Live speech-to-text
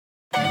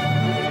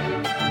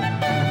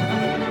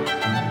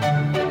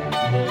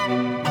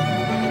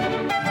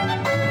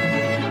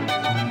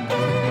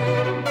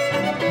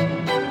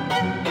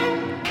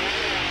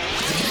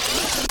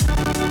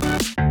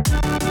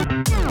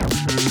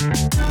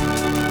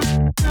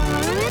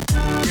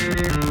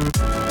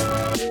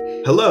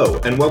Hello,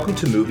 and welcome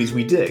to Movies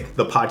We Dig,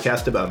 the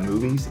podcast about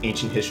movies,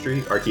 ancient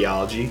history,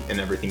 archaeology, and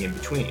everything in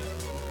between.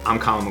 I'm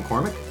Colin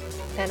McCormick.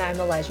 And I'm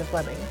Elijah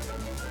Fleming.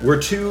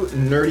 We're two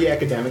nerdy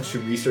academics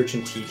who research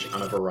and teach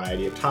on a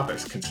variety of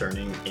topics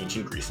concerning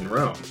ancient Greece and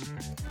Rome.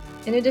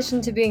 In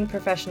addition to being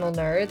professional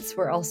nerds,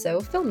 we're also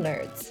film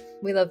nerds.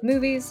 We love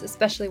movies,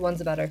 especially ones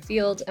about our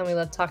field, and we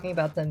love talking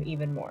about them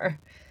even more.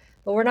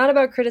 But we're not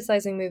about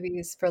criticizing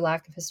movies for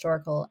lack of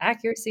historical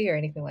accuracy or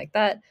anything like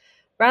that.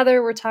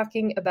 Rather, we're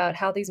talking about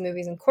how these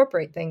movies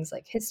incorporate things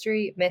like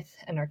history, myth,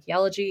 and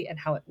archaeology, and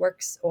how it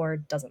works or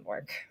doesn't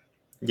work.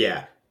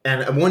 Yeah,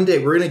 and one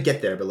day we're going to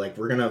get there, but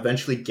we're going to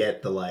eventually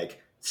get the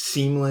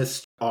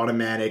seamless,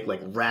 automatic,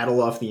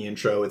 rattle off the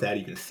intro without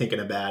even thinking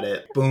about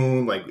it.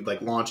 Boom,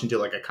 launch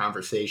into a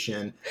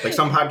conversation.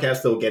 Some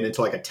podcasts, they'll get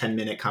into a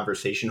 10-minute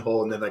conversation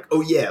hole and then oh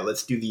yeah,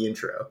 let's do the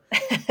intro.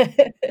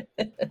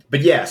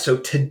 But yeah, so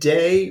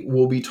today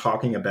we'll be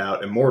talking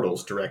about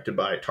Immortals, directed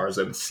by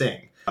Tarsem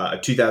Singh, a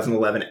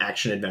 2011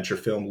 action-adventure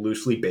film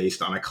loosely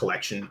based on a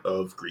collection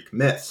of Greek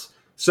myths.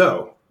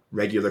 So,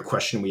 regular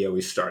question we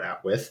always start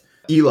out with.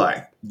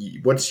 Eli,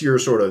 what's your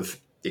sort of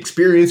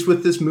experience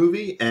with this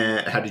movie,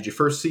 and how did you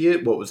first see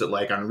it? What was it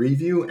like on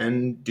review,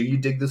 and do you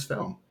dig this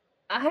film?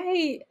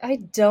 I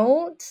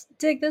don't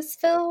dig this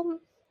film.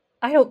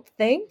 I don't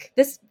think.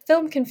 This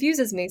film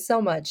confuses me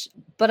so much,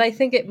 but I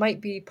think it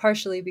might be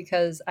partially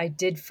because I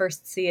did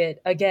first see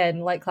it,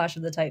 again, like Clash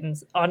of the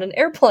Titans, on an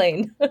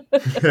airplane.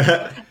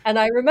 And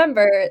I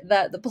remember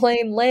that the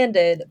plane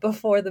landed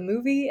before the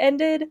movie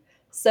ended,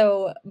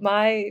 so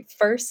my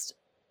first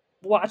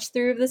watch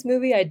through of this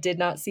movie, I did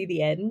not see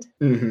the end.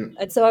 Mm-hmm.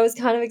 And so I was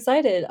kind of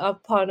excited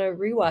upon a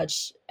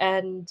rewatch,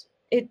 and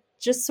it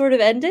just sort of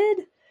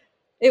ended.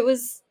 It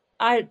was...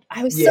 I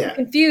was so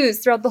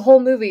confused throughout the whole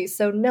movie.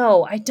 So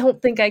no, I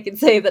don't think I can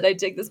say that I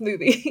dig this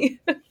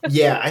movie.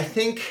 Yeah, I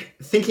think,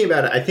 thinking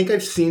about it, I think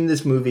I've seen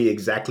this movie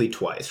exactly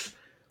twice.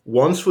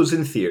 Once was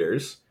in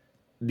theaters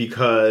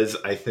because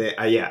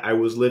I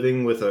was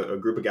living with a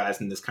group of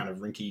guys in this kind of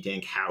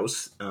rinky-dink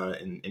house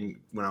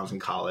when I was in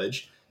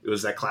college. It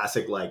was that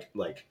classic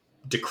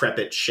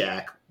decrepit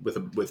shack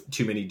with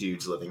too many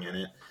dudes living in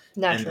it.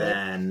 Naturally.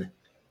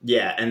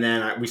 And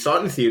then we saw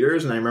it in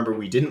theaters, and I remember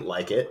we didn't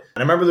like it. And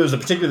I remember there was a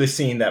particular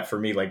scene that for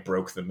me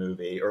broke the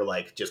movie, or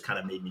just kind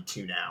of made me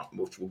tune out,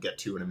 which we'll get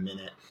to in a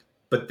minute.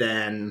 But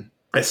then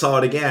I saw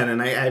it again,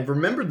 and I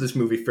remembered this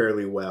movie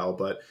fairly well.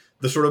 But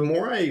the sort of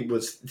more I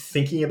was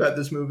thinking about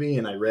this movie,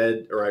 and I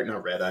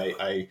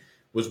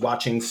was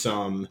watching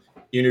some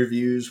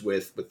interviews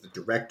with the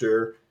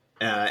director,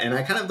 and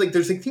I kind of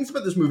there's things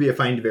about this movie I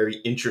find very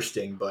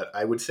interesting, but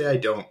I would say I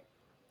don't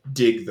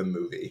dig the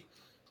movie.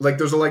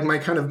 There's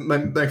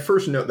my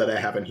first note that I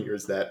have in here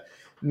is that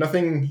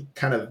nothing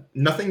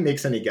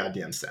makes any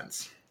goddamn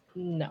sense.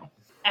 No,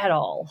 at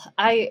all.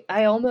 I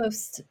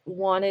almost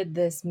wanted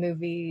this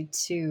movie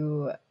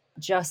to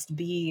just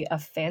be a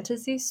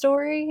fantasy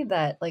story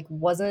that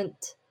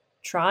wasn't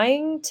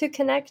trying to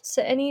connect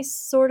to any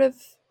sort of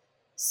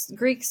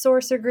Greek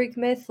source or Greek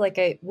myth.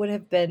 It would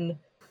have been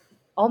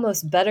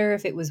almost better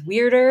if it was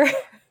weirder.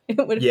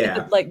 It would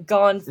have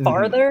gone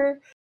farther,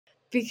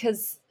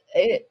 because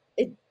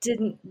it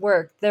didn't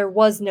work. There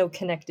was no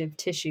connective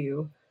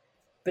tissue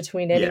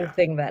between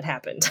anything that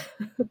happened.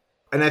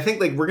 And I think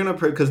we're going to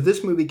pray, because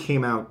this movie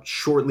came out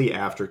shortly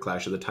after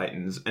Clash of the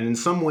Titans. And in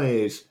some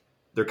ways,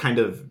 they're kind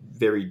of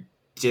very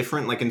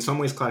different. In some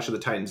ways, Clash of the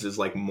Titans is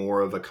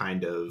more of a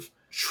kind of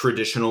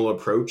traditional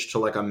approach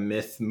to a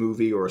myth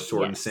movie or a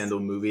sword and sandal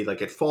movie.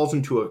 It falls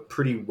into a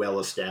pretty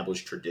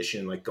well-established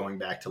tradition, going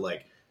back to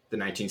the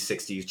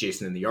 1960s,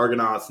 Jason and the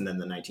Argonauts, and then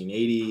the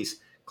 1980s.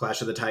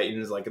 Clash of the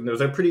Titans, and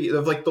there's a pretty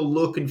of the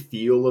look and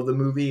feel of the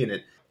movie,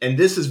 and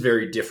this is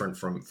very different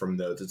from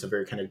those. It's a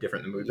very kind of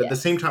different movie. But at the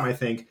same time, I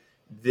think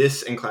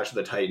this and Clash of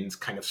the Titans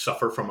kind of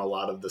suffer from a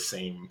lot of the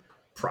same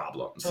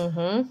problems.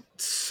 Mm-hmm.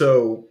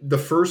 So the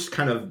first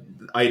kind of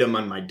item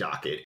on my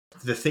docket,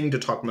 the thing to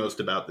talk most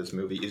about this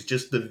movie is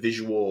just the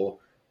visual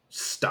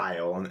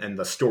style and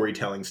the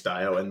storytelling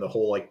style and the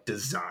whole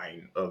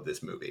design of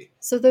this movie.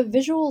 So the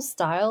visual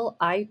style,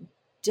 I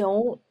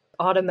don't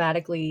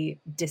automatically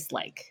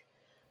dislike.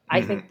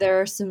 I think there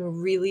are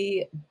some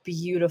really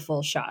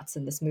beautiful shots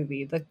in this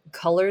movie. The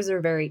colors are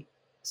very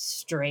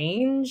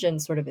strange and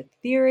sort of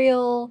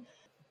ethereal.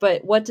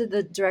 But what did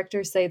the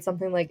director say? It's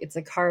something it's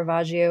a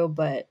Caravaggio,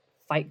 but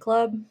Fight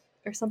Club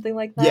or something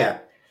like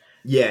that?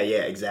 Yeah,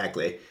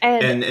 exactly.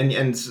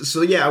 And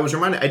so, I was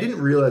reminded, I didn't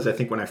realize, I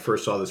think when I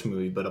first saw this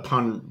movie, but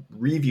upon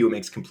review, it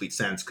makes complete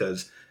sense,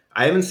 because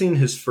I haven't seen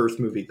his first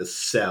movie, The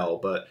Cell,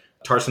 but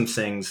Tarsem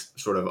Singh's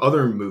sort of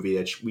other movie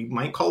that we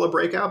might call a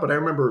breakout, but I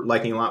remember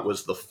liking a lot,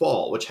 was The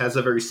Fall, which has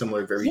a very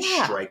similar, very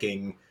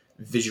striking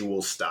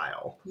visual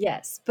style.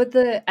 Yes, but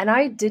and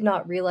I did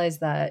not realize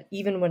that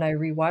even when I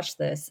rewatched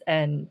this,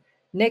 and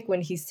Nick,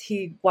 when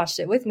he watched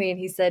it with me, and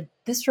he said,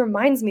 "This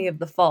reminds me of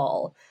The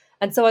Fall."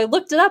 And so I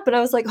looked it up and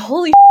I was like,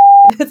 holy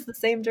it's the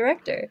same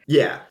director.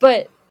 Yeah.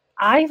 But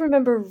I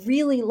remember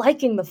really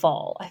liking The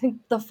Fall. I think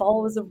The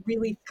Fall was a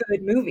really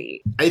good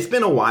movie. It's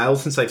been a while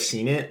since I've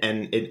seen it,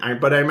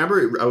 but I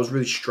remember I was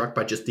really struck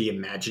by just the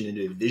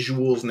imaginative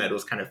visuals and that it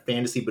was kind of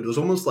fantasy, but it was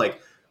almost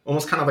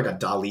kind of like a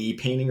Dali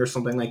painting or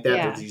something like that.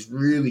 Yeah. There's these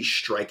really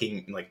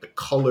striking, like the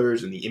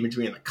colors and the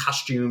imagery and the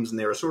costumes, and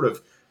they were sort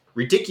of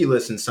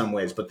ridiculous in some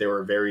ways, but they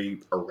were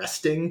very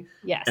arresting.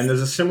 Yes. And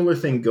there's a similar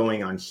thing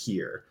going on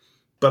here.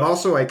 But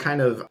also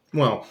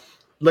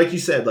like you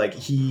said,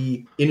 like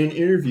in an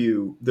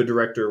interview, the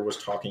director was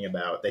talking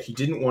about that he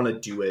didn't want to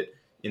do it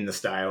in the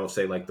style of,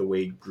 say, like the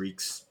way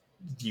Greeks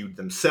viewed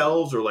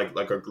themselves or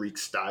like a Greek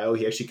style.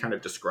 He actually kind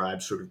of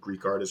describes sort of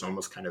Greek art as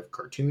almost kind of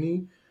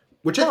cartoony,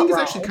 which I think is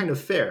actually kind of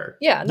fair.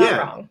 Yeah, not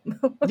wrong.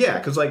 Yeah,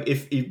 because like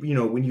if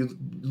when you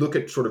look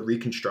at sort of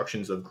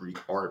reconstructions of Greek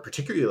art,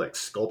 particularly like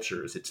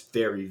sculptures, it's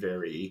very,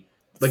 very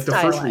like the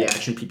first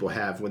reaction people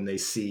have when they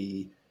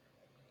see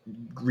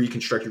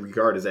reconstructed Greek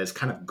art is that it's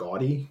kind of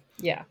gaudy.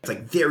 Yeah. It's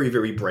like very,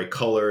 very bright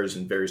colors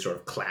and very sort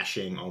of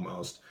clashing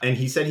almost. And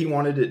he said he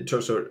wanted it to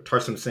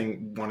Tarsem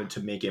Singh wanted to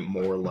make it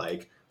more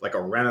like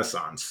a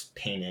Renaissance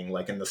painting,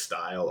 like in the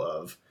style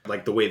of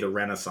like the way the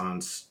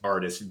Renaissance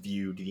artists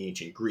viewed the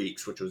ancient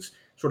Greeks, which was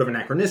sort of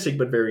anachronistic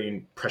but very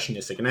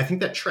impressionistic. And I think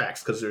that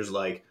tracks because there's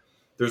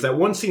that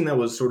one scene that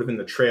was sort of in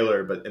the trailer,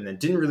 and then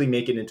didn't really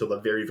make it until the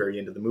very, very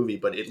end of the movie.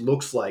 But it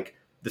looks like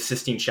the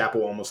Sistine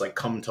Chapel almost like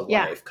come to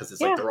life because it's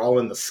like they're all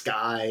in the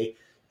sky.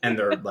 And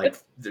they're like,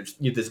 there's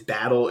this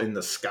battle in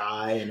the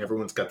sky, and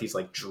everyone's got these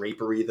like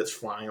drapery that's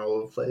flying all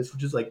over the place,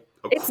 which is like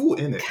it's cool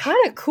image.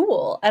 Kind of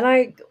cool, and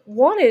I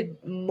wanted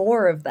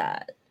more of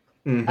that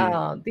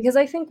because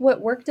I think what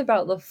worked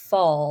about The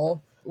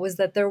Fall was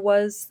that there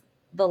was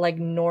the like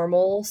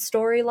normal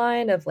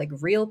storyline of like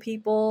real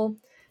people,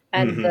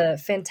 and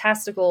the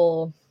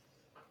fantastical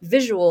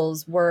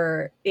visuals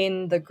were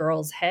in the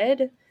girl's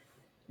head.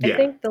 I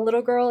think the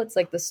little girl, it's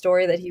like the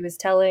story that he was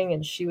telling,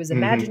 and she was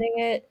imagining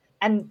it,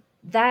 and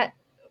that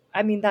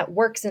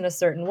works in a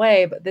certain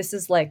way, but this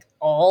is like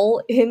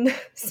all in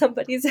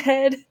somebody's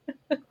head.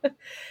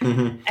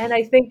 And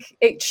I think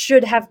it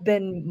should have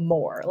been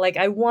more. Like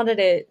I wanted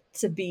it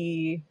to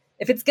be,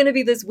 if it's going to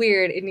be this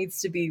weird, it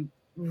needs to be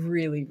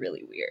really,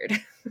 really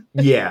weird.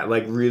 Yeah,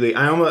 like really,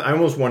 I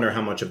almost wonder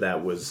how much of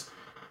that was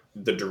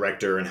the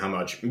director and how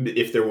much,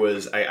 if there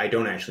was, I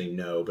don't actually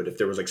know, but if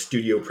there was like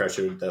studio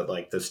pressure that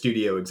like the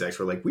studio execs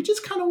were like, we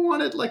just kind of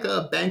wanted like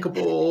a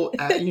bankable,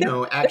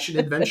 action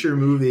adventure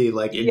movie.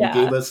 Like, and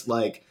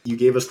you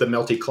gave us the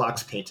Melty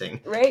Clocks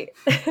painting. Right.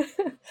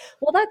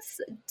 Well,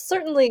 that's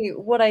certainly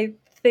what I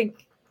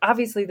think.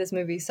 Obviously this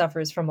movie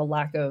suffers from a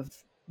lack of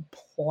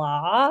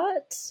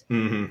plot.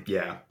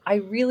 Yeah. I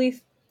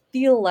really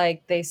feel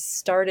like they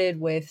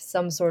started with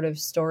some sort of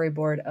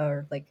storyboard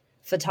or like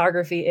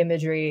photography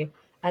imagery.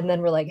 And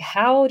then we're like,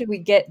 how do we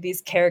get these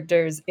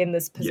characters in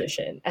this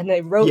position? Yeah. And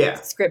they wrote the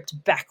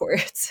script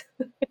backwards.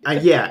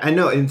 Yeah, I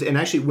know. And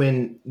actually,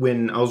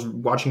 when I was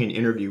watching an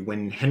interview,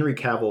 when Henry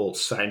Cavill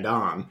signed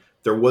on,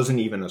 there wasn't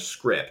even a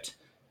script.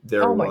 They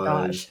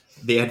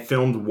had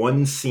filmed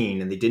one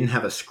scene and they didn't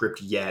have a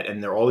script yet.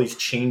 And there are all these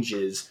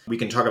changes we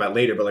can talk about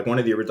later. But like one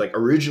of the, like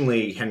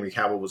originally Henry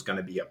Cavill was going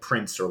to be a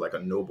prince or like a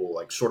noble,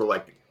 like sort of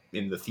like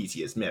in the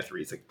Theseus myth where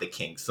he's like the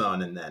king's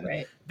son, and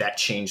then that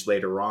changed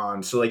later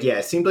on. So like, yeah,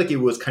 it seemed like it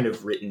was kind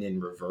of written in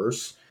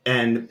reverse.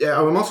 And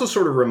I'm also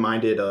sort of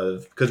reminded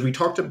of, because we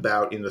talked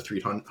about in the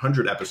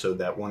 300 episode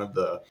that one of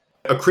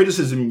a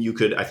criticism you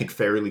could, I think,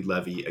 fairly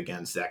levy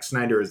against Zack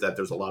Snyder is that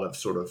there's a lot of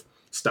sort of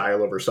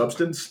style over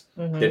substance,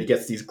 that he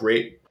gets these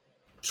great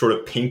sort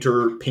of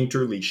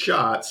painterly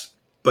shots,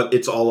 but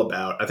it's all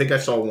about, I think I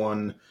saw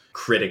one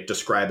critic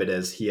describe it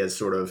as he has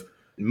sort of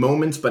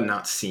moments but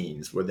not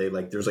scenes where they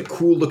like there's like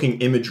cool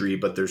looking imagery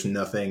but there's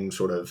nothing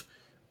sort of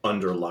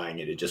underlying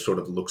it just sort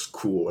of looks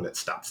cool and it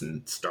stops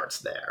and starts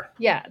there.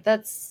 Yeah,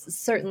 that's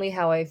certainly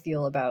how I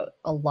feel about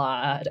a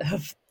lot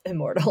of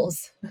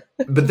Immortals.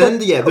 But then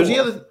there's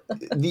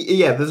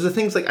there's the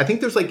things like I think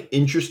there's like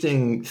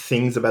interesting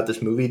things about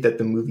this movie that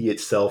the movie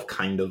itself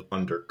kind of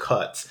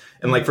undercuts.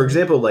 And like for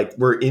example, like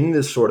we're in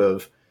this sort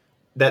of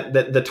that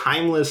the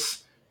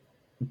timeless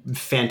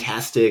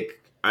fantastic,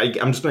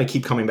 I'm just going to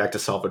keep coming back to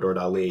Salvador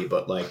Dali,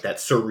 but like that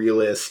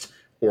surrealist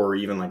or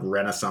even like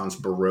Renaissance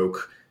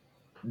Baroque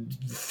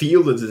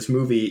feel of this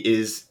movie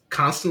is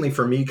constantly,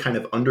 for me, kind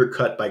of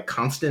undercut by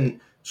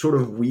constant sort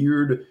of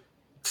weird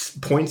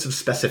points of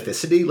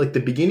specificity. Like the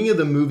beginning of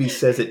the movie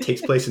says it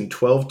takes place in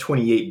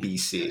 1228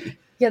 BC.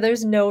 Yeah,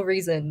 there's no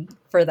reason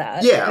for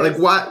that. Yeah, like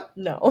why?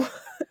 No.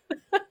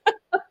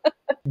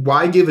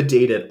 Why give a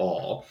date at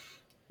all?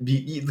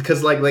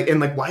 Because like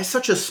why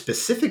such a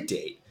specific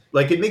date?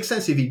 Like, it makes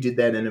sense if you did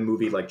that in a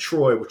movie like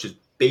Troy, which is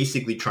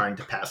basically trying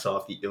to pass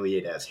off the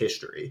Iliad as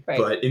history. Right.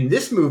 But in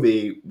this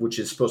movie, which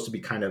is supposed to be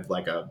kind of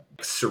like a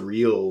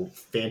surreal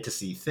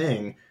fantasy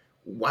thing,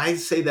 why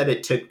say that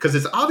it took... Because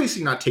it's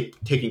obviously not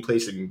taking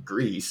place in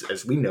Greece,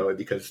 as we know it,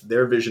 because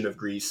their vision of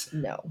Greece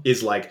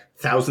is like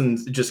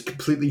thousands, just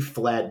completely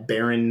flat,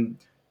 barren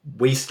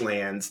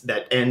wastelands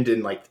that end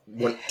in like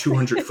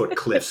 200-foot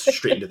cliffs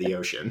straight into the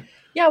ocean.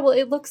 Yeah, well,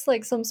 it looks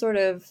like some sort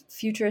of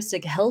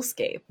futuristic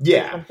hellscape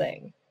Yeah. or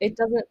something. It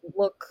doesn't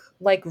look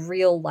like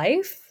real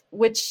life,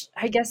 which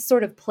I guess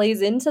sort of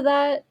plays into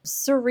that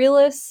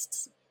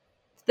surrealist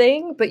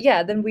thing. But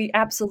yeah, then we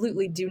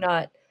absolutely do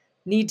not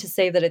need to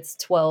say that it's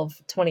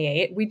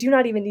 1228. We do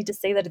not even need to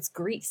say that it's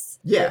Greece.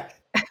 Yeah.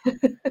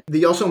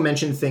 They also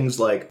mention things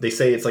like, they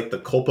say it's like the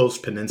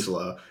Kolpos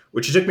Peninsula,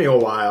 which took me a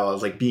while. I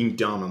was like being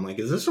dumb. I'm like,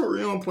 is this a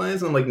real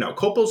place? And I'm like, no,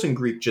 Kolpos in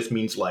Greek just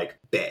means like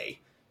bay.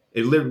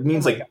 It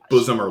means like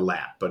bosom or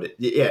lap, but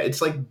it's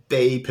like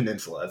Bay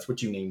Peninsula. That's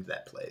what you named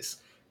that place.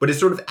 But it's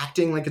sort of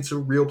acting like it's a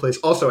real place.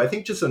 Also, I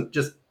think just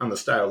on the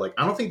style, like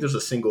I don't think there's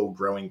a single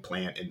growing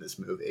plant in this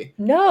movie.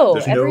 No,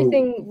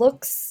 everything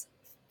looks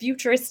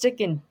futuristic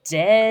and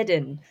dead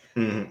and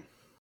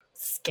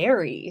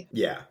scary.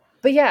 Yeah.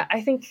 But yeah,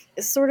 I think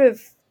sort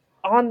of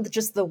on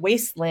just the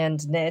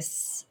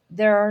wastelandness,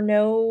 there are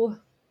no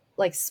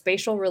like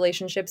spatial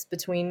relationships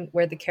between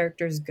where the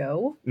characters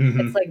go.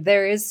 It's like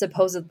there is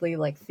supposedly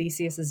like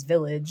Theseus's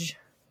village,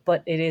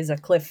 but it is a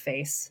cliff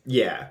face.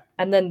 Yeah.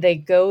 And then they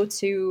go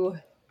to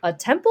a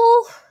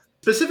temple?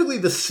 Specifically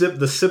the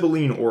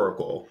Sibylline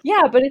Oracle.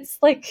 Yeah, but it's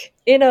like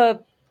in a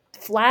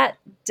flat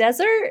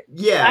desert?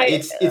 Yeah,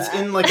 it's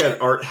in like an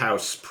art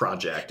house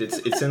project.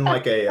 It's in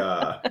like a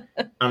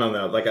I don't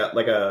know, like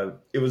a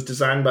it was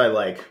designed by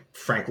like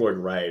Frank Lloyd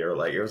Wright, or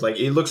like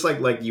it looks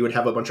like you would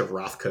have a bunch of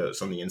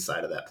Rothkos on the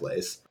inside of that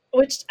place.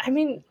 Which I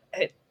mean,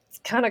 it's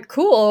kind of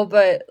cool,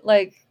 but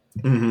like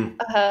yeah,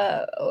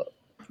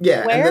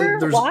 where? And then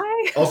there's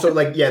why? Also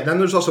like then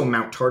there's also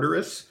Mount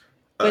Tartarus,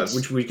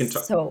 which we can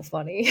talk. So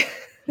funny.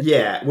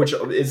 Yeah, which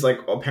is like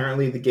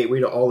apparently the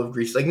gateway to all of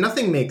Greece. Like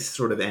nothing makes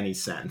sort of any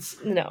sense.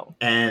 No.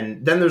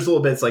 And then there's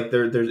little bits like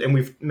there's and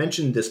we've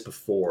mentioned this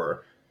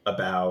before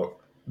about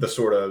the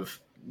sort of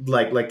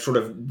like sort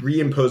of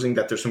reimposing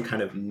that there's some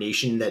kind of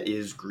nation that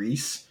is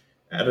Greece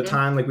at a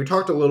time. Like we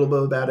talked a little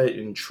bit about it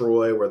in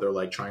Troy, where they're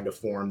like trying to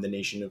form the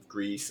nation of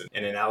Greece,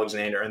 and in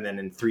Alexander, and then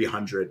in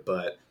 300.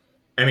 But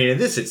I mean, in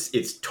this,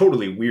 it's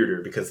totally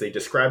weirder because they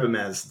describe them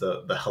as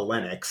the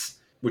Hellenics,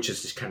 which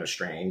is just kind of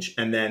strange.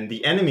 And then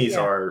the enemies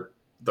are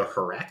the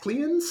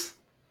Heracleans.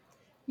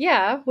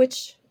 Yeah,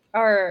 which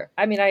are,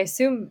 I mean, I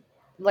assume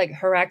like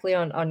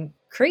Heracleon on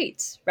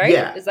Crete, right?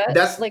 Yeah,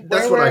 that's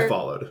what I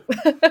followed.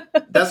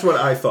 That's what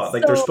I thought.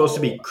 Like they're supposed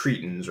to be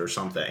Cretans or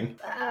something.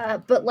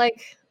 But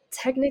like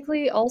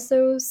technically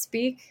also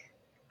speak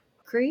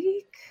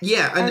Greek.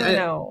 Yeah,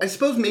 and I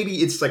suppose maybe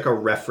it's like a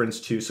reference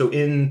to. So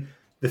in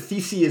the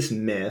Theseus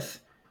myth,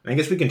 and I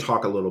guess we can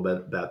talk a little bit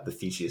about the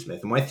Theseus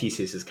myth and why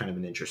Theseus is kind of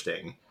an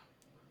interesting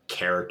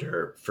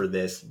character for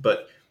this.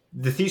 But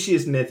the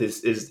Theseus myth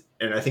is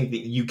and I think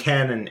that you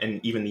can,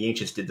 and even the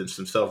ancients did this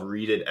themselves,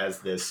 read it as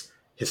this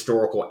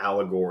historical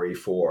allegory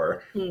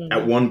for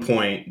at one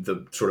point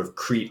the sort of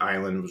Crete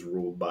island was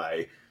ruled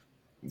by,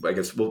 I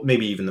guess, well,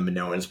 maybe even the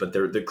Minoans, but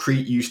the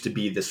Crete used to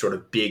be this sort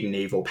of big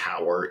naval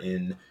power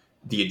in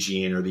the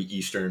Aegean or the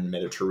Eastern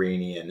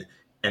Mediterranean,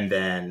 and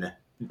then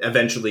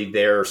eventually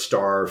their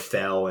star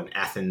fell and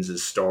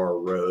Athens' star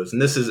rose.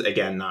 And this is,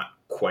 again, not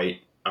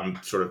quite,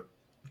 I'm sort of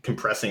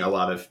compressing a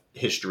lot of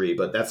history,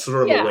 but that's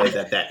sort of the way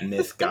that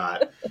myth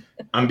got.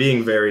 I'm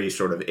being very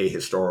sort of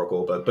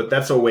ahistorical, but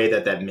that's a way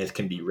that myth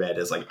can be read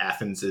as like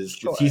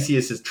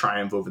Theseus's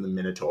triumph over the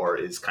Minotaur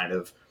is kind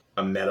of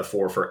a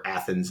metaphor for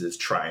Athens'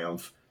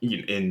 triumph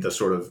in the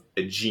sort of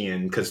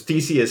Aegean, because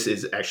Theseus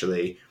is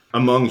actually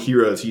among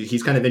heroes.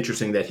 He's kind of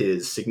interesting that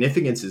his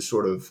significance is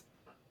sort of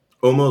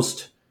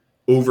almost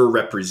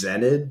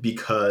overrepresented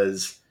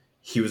because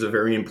he was a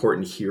very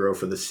important hero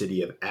for the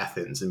city of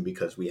Athens, and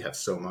because we have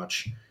so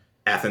much,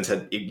 Athens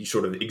had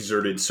sort of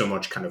exerted so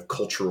much kind of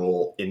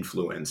cultural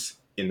influence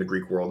in the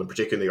Greek world, and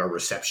particularly our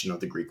reception of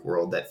the Greek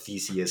world, that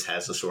Theseus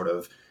has a sort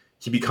of,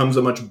 he becomes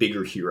a much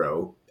bigger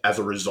hero as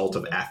a result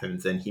of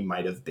Athens than he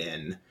might have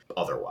been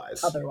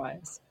otherwise.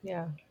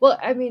 Yeah. Well,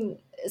 I mean,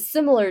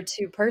 similar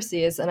to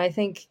Perseus, and I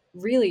think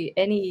really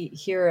any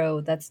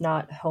hero that's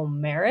not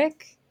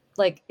Homeric,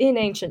 like in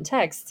ancient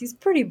texts, he's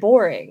pretty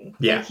boring.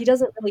 Yeah. Like, he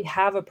doesn't really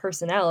have a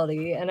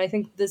personality, and I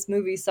think this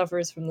movie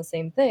suffers from the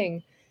same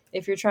thing.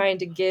 If you're trying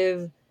to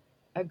give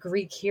a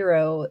Greek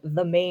hero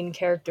the main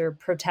character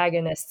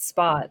protagonist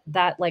spot,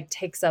 that like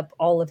takes up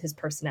all of his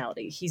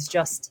personality. He's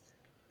just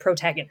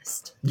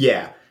protagonist.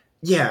 Yeah.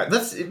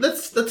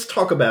 Let's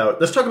talk about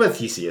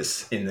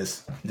Theseus in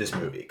this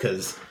movie,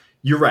 because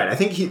you're right. I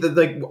think he,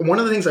 like, one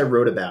of the things I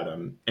wrote about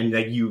him, and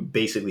that you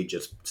basically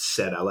just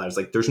said out loud, is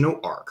like there's no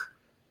arc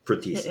for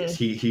Theseus.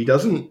 He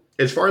doesn't,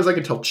 as far as I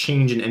can tell,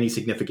 change in any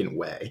significant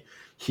way.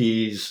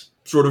 He's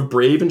sort of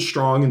brave and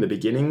strong in the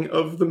beginning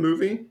of the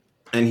movie,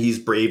 and he's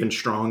brave and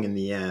strong in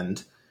the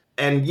end.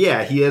 And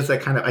yeah, he has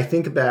that kind of, I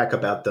think back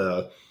about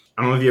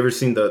I don't know if you've ever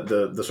seen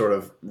the sort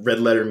of red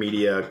letter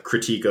media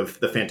critique of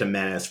The Phantom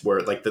Menace,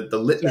 where like the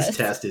litmus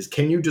test is,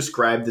 can you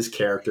describe this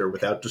character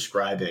without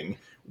describing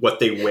what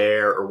they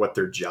wear or what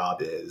their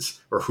job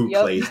is or who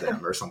plays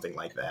them or something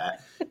like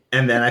that?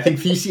 And then I think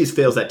Theseus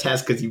fails that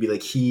test because you'd be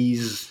like,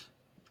 he's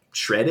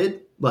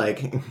shredded.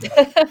 Like,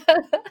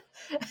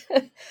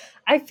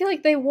 I feel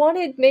like they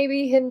wanted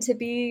maybe him to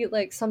be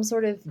like some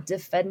sort of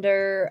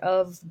defender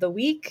of the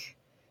weak,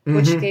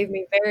 which mhm. gave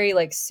me very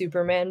like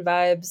Superman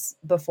vibes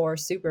before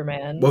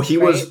Superman, Well,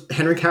 right?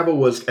 Henry Cavill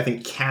was, I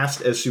think,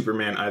 cast as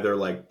Superman either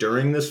like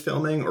during this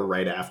filming or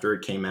right after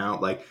it came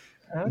out. Like,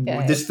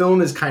 Okay. this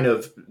film is kind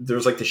of,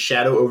 there's like the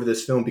shadow over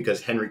this film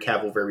because Henry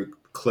Cavill, very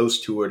close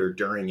to it or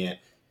during it,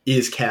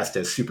 is cast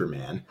as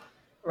Superman.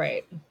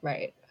 Right,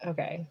 right.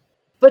 Okay.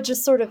 But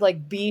just sort of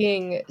like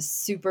being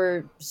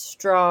super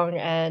strong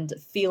and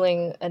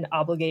feeling an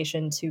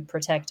obligation to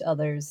protect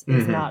others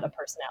is Hmm. not a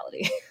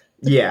personality.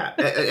 Yeah,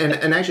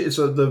 and actually,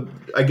 so the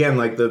again,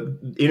 like the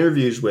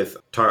interviews with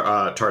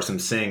Tarsem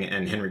Singh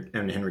and Henry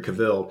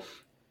Cavill,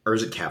 or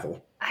is it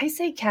Cavill? I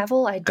say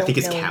Cavill, I I think don't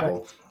it's know Cavill.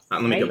 what's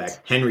Let me go right.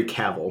 back. Henry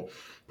Cavill.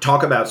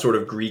 Talk about sort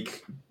of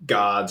Greek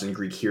gods and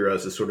Greek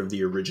heroes as sort of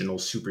the original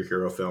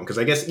superhero film. Because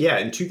I guess, yeah,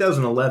 in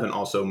 2011,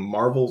 also,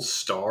 Marvel's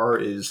star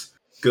is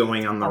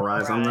going on the On the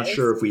rise. I'm not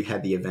sure rise. if we've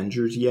had the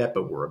Avengers yet,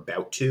 but we're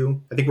about to.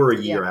 I think we're a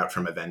Yeah. year out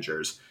from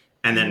Avengers.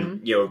 And then,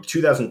 Hmm.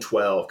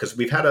 2012, because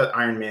we've had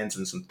Iron Mans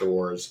and some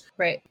Thors,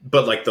 Right.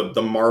 but like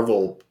the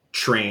Marvel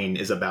train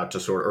is about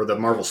to or the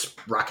Marvel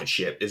rocket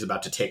ship is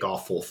about to take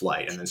off full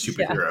flight, and then Yeah.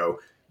 superhero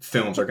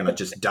films are going to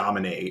just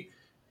dominate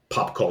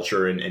pop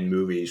culture and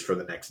movies for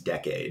the next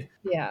decade.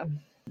 Yeah.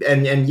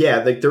 And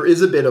yeah, like there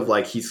is a bit of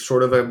like he's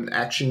sort of an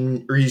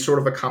action, or he's sort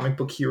of a comic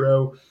book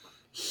hero.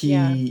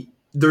 Yeah.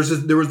 There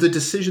was a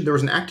decision, there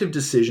was an active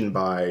decision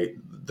by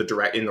the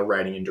direct in the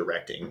writing and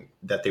directing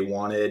that they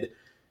wanted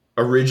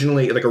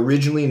originally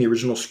in the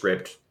original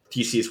script,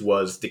 Theseus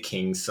was the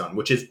king's son,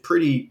 which is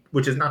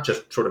not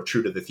just sort of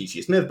true to the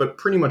Theseus myth, but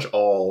pretty much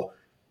all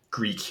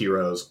Greek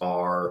heroes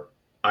are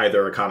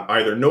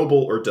either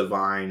noble or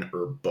divine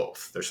or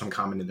both. There's some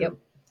common in their Yep.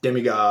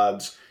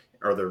 demigods,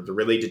 or they're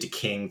related to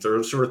kings.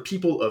 They're sort of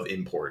people of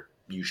import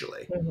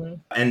usually. Hmm.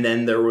 And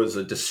then there was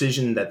a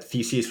decision that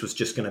Theseus was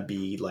just going to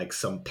be like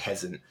some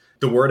peasant.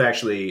 The word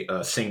actually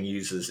Singh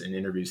uses in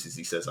interviews is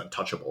he says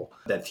untouchable.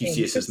 That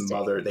Theseus's Interesting.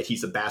 mother, that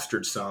he's a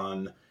bastard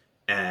son,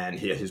 and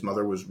his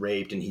mother was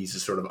raped, and he's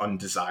just sort of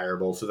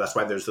undesirable. So that's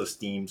why there's those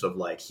themes of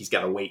like he's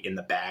got to wait in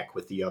the back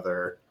with the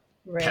other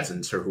Right.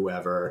 peasants or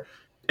whoever,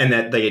 and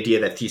that the idea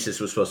that Theseus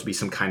was supposed to be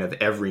some kind of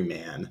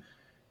everyman.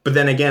 But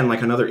then again,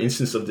 like another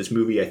instance of this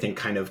movie, I think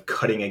kind of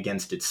cutting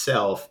against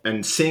itself.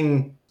 And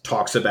Singh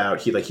talks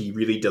about he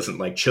really doesn't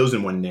like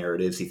chosen one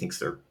narratives. He thinks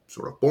they're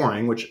sort of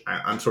boring, which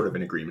I'm sort of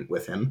in agreement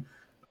with him.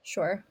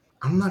 Sure.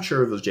 I'm not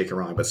sure if it was J.K.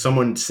 Rowling, but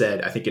someone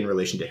said, I think in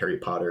relation to Harry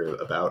Potter,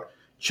 about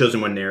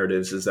chosen one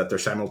narratives is that they're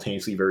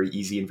simultaneously very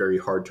easy and very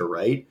hard to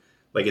write.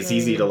 Like it's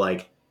easy to Mm,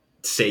 like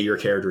say your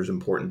character is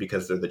important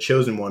because they're the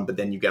chosen one, but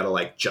then you got to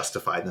like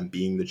justify them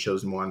being the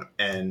chosen one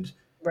and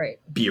right.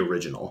 be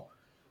original,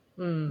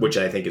 Mm, which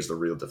I think is the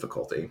real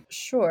difficulty.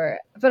 sure.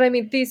 But I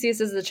mean, Theseus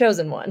is the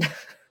chosen one.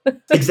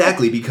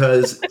 Exactly,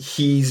 because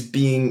he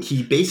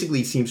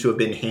basically seems to have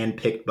been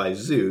handpicked by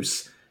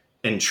Zeus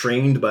and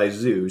trained by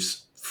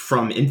Zeus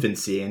from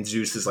infancy, and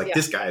Zeus is like, Yeah.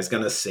 this guy is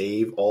going to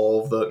save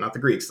all the, not the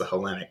Greeks, the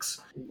Hellenics,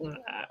 which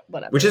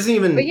Whatever. isn't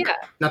But even, yeah.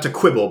 not to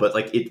quibble, but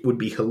like it would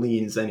be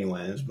Hellenes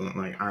anyways. But I'm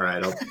like, all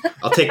right,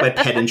 I'll take my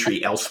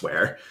pedantry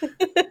elsewhere.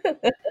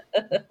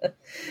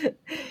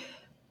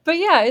 But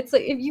yeah, it's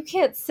like if you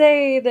can't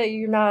say that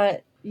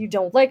you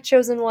don't like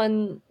chosen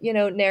one,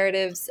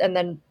 narratives and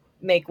then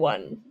make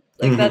one.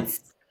 Like Hmm.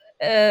 that's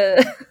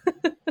uh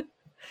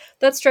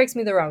that strikes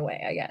me the wrong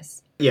way, I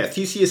guess. Yeah,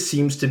 Theseus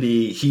seems to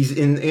be, he's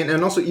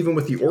and also even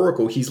with the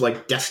Oracle, he's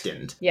like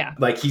destined. Yeah.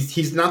 Like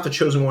he's not the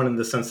chosen one in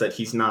the sense that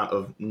he's not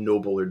of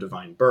noble or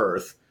divine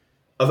birth.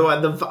 Although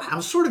I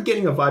was sort of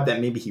getting a vibe that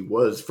maybe he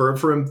was for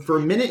a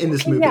minute in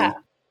this Okay, yeah. movie.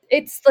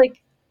 It's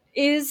like,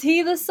 is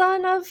he the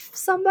son of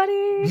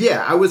somebody?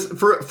 Yeah, I was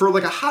for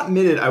like a hot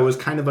minute. I was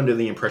kind of under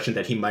the impression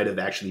that he might have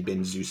actually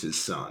been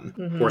Zeus's son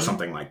or Hmm.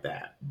 something like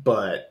that.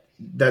 But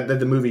that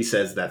the movie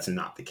says that's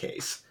not the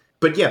case.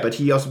 But yeah, but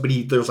he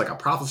there's like a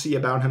prophecy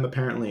about him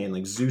apparently, and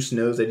like Zeus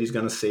knows that he's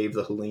going to save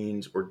the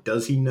Hellenes, or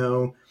does he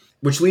know?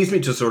 Which leads me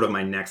to sort of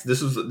my next.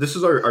 This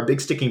is our big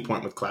sticking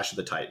point with Clash of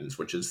the Titans,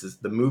 which is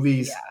the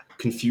movie's Yeah.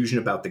 confusion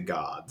about the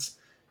gods.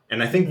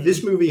 And I think Hmm.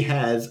 this movie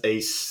has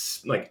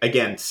like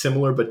again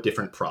similar but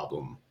different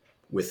problem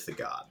with the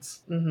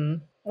gods. Hmm.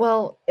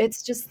 Well,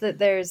 it's just that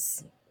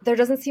there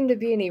doesn't seem to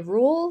be any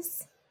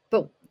rules,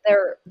 but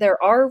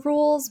there are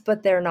rules,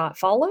 but they're not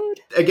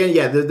followed. Again,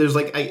 yeah, there's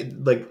like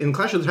in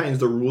Clash of the Titans,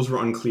 the rules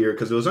were unclear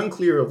because it was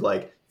unclear of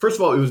like, first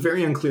of all, it was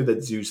very unclear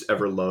that Zeus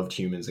ever loved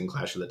humans in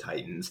Clash of the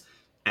Titans,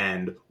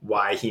 and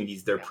why he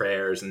needs their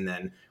prayers, and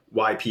then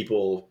why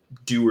people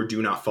do or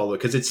do not follow.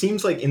 Because it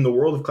seems like in the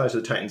world of Clash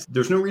of the Titans,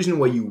 there's no reason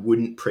why you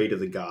wouldn't pray to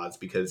the gods,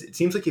 because it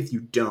seems like if you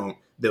don't,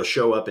 they'll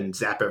show up and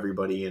zap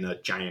everybody in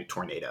a giant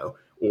tornado,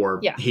 or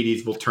Yeah.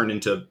 Hades will turn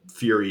into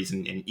Furies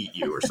and eat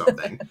you or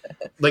something.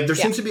 Like there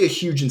Yeah. seems to be a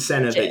huge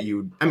incentive that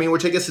Legit. I mean,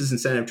 which I guess is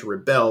incentive to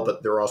rebel,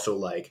 but they're also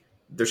like,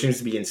 there seems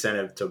to be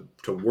incentive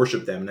to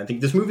worship them. And I think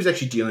this movie is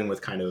actually dealing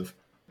with kind of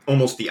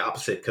almost the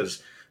opposite,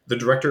 because the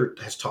director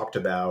has talked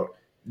about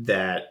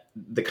that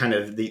the kind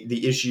of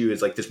the issue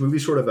is like this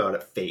movie's sort of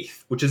about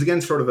faith, which is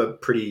again sort of a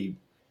pretty,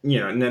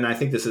 and then I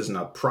think this isn't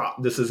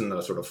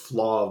a sort of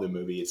flaw of the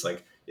movie. It's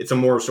like it's a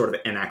more sort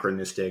of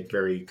anachronistic,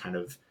 very kind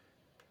of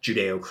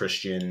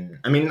Judeo-Christian.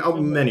 I mean,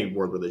 many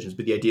world religions,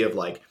 but the idea of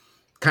like,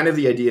 kind of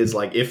the idea is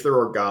like, if there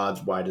are gods,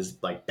 why do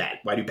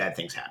bad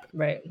things happen?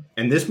 Right.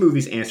 And this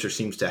movie's answer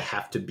seems to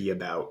have to be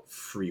about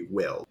free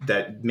will.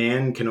 That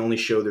man can only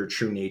show their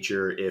true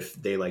nature if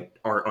they like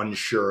are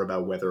unsure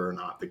about whether or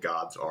not the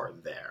gods are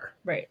there.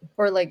 Right.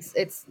 Or like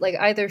it's like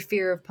either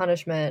fear of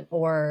punishment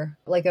or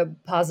like a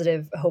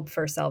positive hope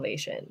for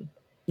salvation.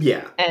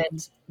 Yeah.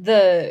 And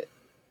the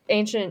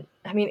ancient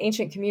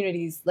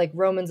communities like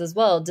Romans as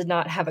well did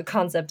not have a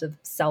concept of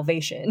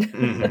salvation.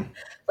 Mm-hmm.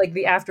 Like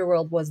the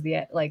afterworld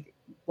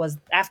was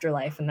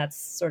afterlife, and that's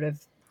sort of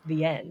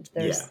the end.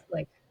 There's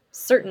like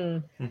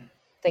certain I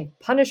think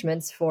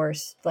punishments for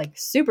like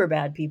super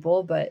bad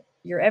people, but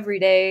your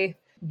everyday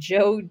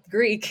Joe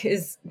Greek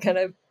is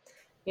gonna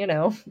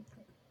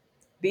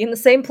be in the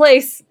same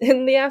place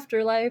in the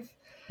afterlife.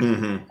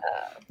 Mm-hmm.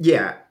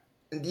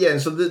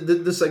 And so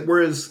this like,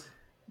 whereas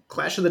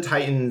Clash of the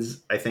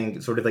Titans, I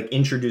think, sort of like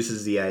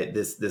introduces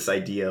this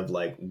idea of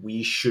like,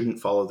 we shouldn't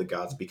follow the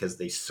gods because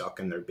they suck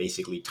and they're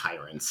basically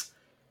tyrants,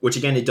 which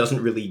again, it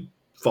doesn't really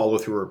follow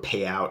through or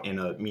pay out in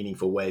a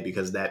meaningful way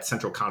because that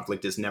central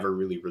conflict is never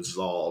really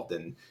resolved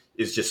and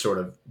is just sort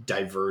of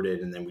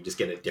diverted, and then we just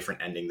get a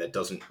different ending that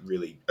doesn't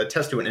really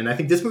attest to it. And I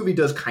think this movie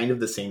does kind of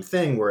the same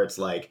thing, where it's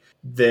like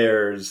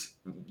there's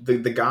the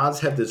gods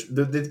have this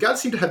the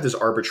gods seem to have this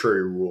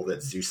arbitrary rule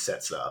that Zeus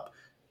sets up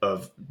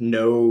of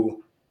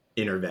no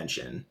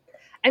intervention.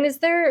 And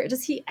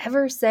does he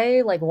ever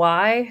say like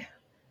why?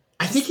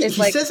 I think he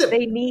like says it.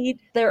 They need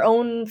their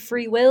own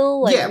free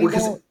will. Like, yeah,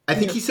 because I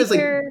think he says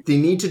like they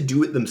need to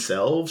do it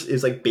themselves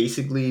is like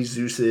basically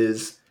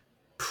Zeus's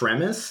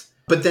premise.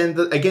 But then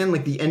again,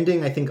 like the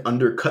ending, I think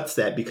undercuts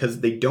that because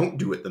they don't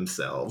do it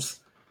themselves.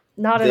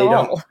 Not at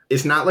all.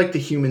 It's not like the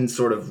humans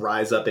sort of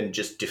rise up and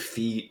just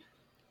defeat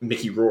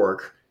Mickey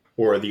Rourke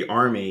or the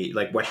army.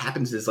 Like what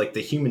happens is like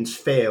the humans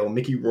fail.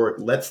 Mickey Rourke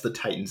lets the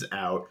Titans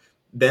out.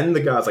 Then the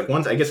gods, like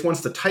once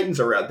the Titans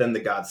are out, then the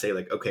gods say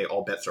like, okay,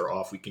 all bets are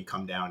off. We can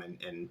come down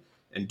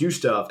and do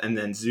stuff. And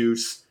then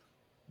Zeus,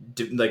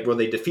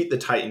 they defeat the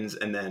Titans.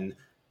 And then,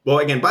 well,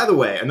 again, by the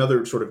way,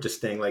 another sort of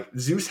just thing, like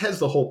Zeus has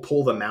the whole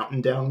pull the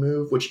mountain down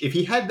move, which if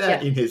he had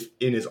that in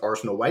his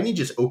arsenal, why didn't he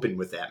just open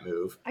with that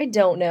move? I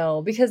don't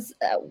know, because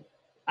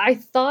I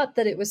thought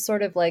that it was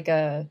sort of like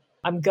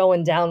I'm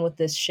going down with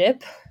this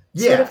ship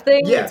sort of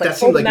thing. Yeah, it's like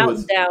pull the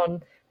mountain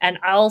down. And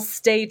I'll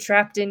stay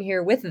trapped in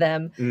here with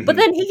them. Mm-hmm. But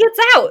then he gets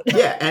out.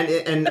 Yeah,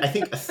 and I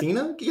think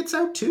Athena gets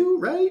out too,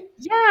 right?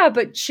 Yeah,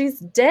 but she's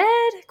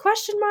dead? ?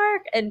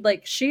 And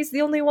like she's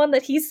the only one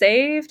that he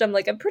saved. I'm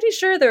pretty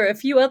sure there are a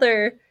few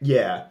other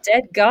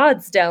dead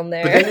gods down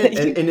there. But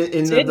then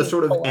in the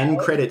sort of end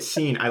credit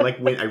scene,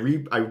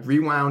 I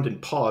rewound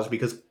and paused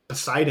because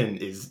Poseidon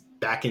is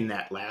back in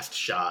that last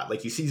shot.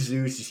 Like you see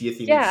Zeus, you see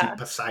Athena, you see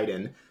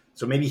Poseidon.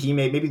 So maybe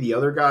maybe the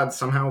other gods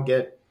somehow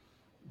get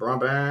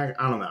brought back.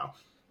 I don't know.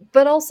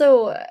 But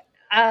also,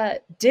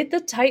 did the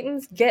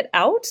Titans get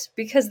out?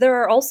 Because there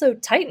are also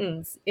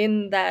Titans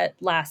in that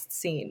last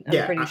scene,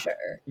 I'm pretty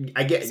sure.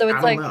 I get. So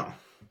it's I don't know.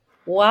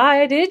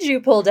 Why did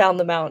you pull down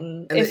the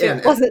mountain if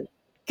it wasn't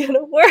going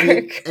to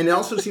work? And it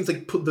also seems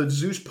like the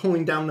Zeus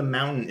pulling down the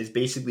mountain is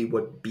basically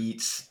what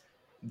beats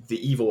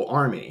the evil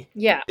army.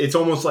 Yeah. It's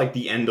almost like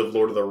the end of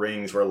Lord of the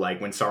Rings where like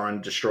when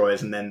Sauron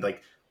destroys and then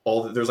like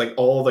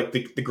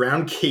the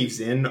ground caves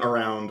in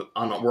around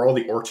where all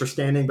the orcs are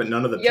standing, but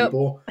none of the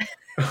people.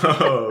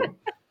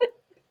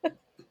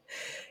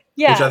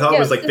 Yeah, which I thought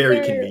was like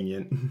very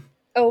convenient.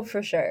 Oh,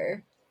 for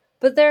sure.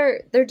 But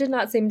there did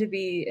not seem to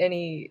be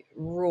any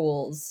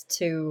rules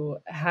to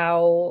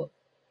how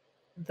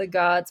the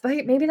gods.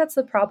 But maybe that's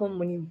the problem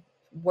when you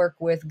work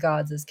with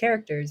gods as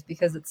characters,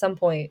 because at some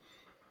point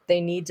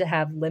they need to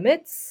have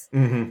limits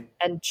and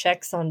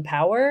checks on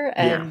power.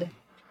 And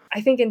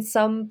I think in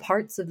some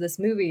parts of this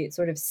movie, it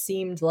sort of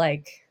seemed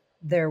like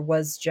there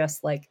was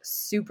just like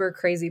super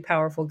crazy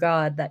powerful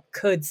god that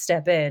could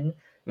step in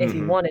if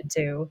he wanted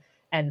to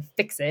and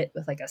fix it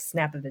with like a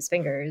snap of his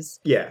fingers.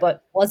 Yeah.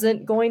 But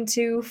wasn't going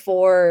to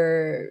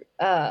for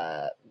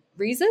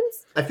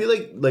reasons. I feel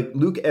like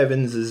Luke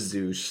Evans'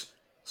 Zeus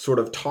sort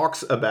of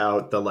talks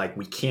about the like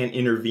we can't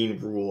intervene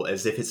rule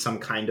as if it's some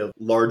kind of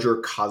larger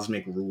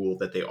cosmic rule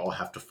that they all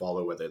have to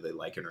follow whether they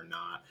like it or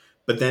not.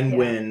 But then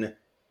when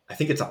I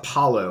think it's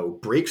Apollo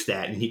breaks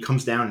that and he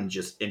comes down and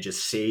just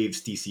saves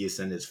Theseus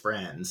and his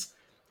friends.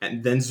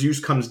 And then Zeus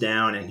comes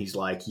down and he's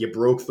like, you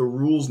broke the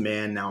rules,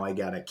 man. Now I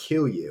gotta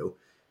kill you.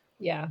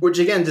 Yeah. Which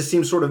again just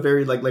seems sort of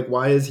very like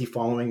why is he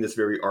following this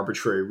very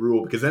arbitrary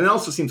rule? Because then it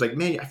also seems like,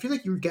 man, I feel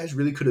like you guys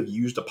really could have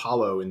used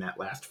Apollo in that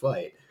last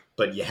fight,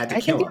 but you had to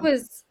kill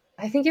him.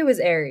 I think it was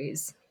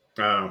Ares.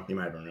 Oh, you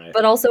might have been right.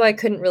 But also I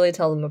couldn't really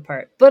tell them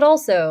apart. But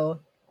also,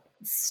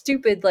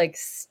 stupid like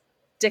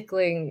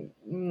stickling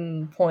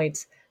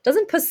point.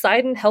 Doesn't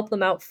Poseidon help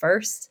them out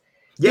first?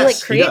 He like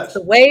Yes, he creates does.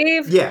 the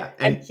wave. Yeah,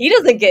 and he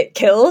doesn't get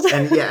killed.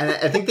 and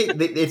I think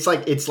it's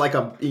like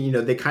a,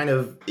 they kind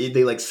of,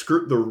 they like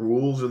skirt the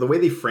rules, or the way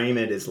they frame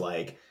it is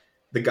like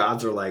the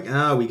gods are like,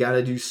 oh, we got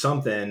to do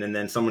something, and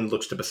then someone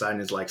looks to Poseidon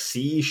and is like,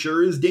 sea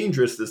sure is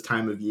dangerous this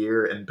time of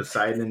year, and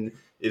Poseidon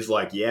is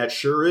like, yeah, it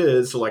sure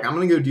is. So like, I'm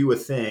gonna go do a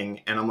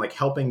thing, and I'm like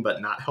helping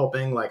but not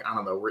helping. Like, I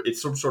don't know,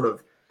 it's sort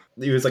of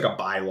it was like a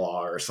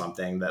bylaw or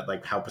something, that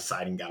like how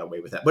Poseidon got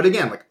away with that. But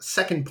again, like,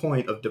 second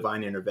point of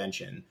divine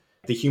intervention,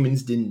 the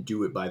humans didn't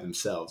do it by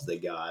themselves. They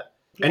got,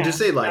 and to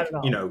say like,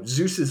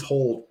 Zeus's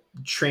whole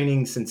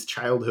training since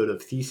childhood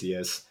of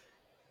Theseus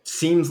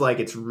seems like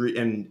it's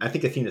and I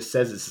think Athena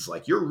says this is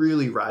like, you're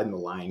really riding the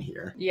line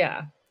here.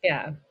 Yeah,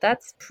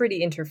 that's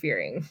pretty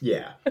interfering.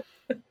 Yeah.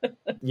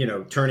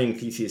 Turning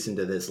Theseus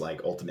into this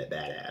like ultimate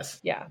badass.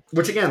 Yeah.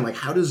 Which again, like,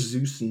 how does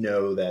Zeus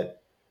know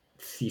that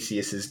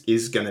Theseus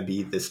is gonna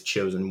be this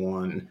chosen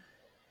one?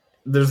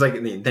 There's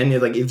like, then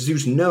like, if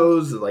Zeus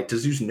knows, like,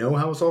 does Zeus know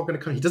how it's all gonna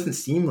come? He doesn't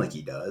seem like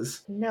he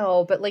does.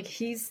 No, but like,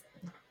 he's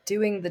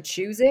doing the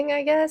choosing,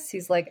 I guess.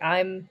 He's like,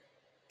 I'm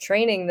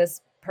training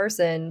this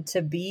person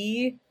to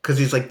be, because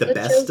he's like the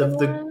best of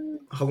the one?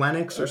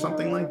 Hellenics or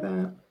something like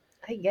that,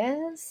 I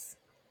guess.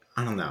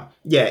 I don't know.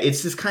 Yeah,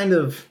 it's just kind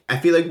of, I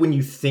feel like when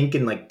you think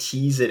and like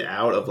tease it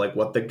out of like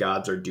what the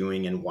gods are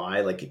doing and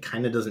why, like, it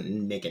kind of doesn't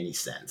make any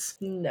sense.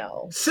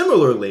 No.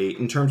 Similarly,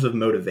 in terms of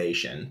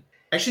motivation,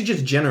 actually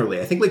just generally,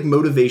 I think like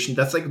motivation,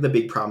 that's like the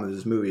big problem of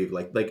this movie.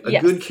 Like a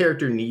good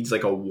character needs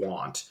like a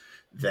want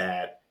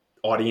that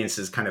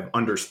audiences kind of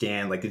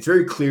understand. Like, it's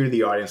very clear to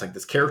the audience, like,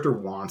 this character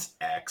wants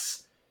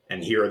X,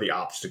 and here are the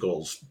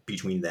obstacles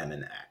between them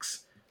and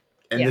X.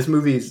 And this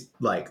movie is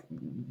like,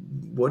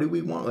 what do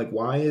we want? Like,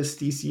 why is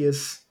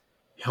Theseus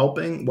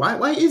helping?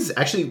 Why is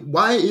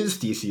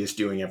Theseus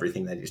doing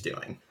everything that he's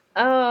doing?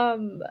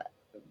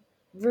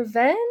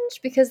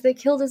 Revenge, because they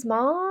killed his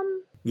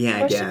mom?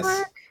 Yeah, I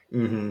guess.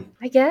 Mm-hmm.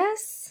 I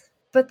guess.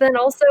 But then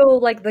also,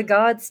 like, the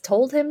gods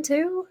told him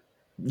to?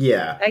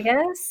 Yeah. I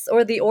guess.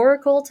 Or the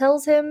oracle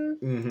tells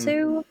him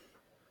to?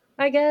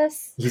 I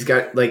guess. He's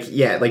got, like,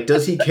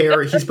 does he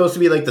care? He's supposed to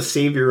be, like, the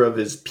savior of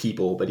his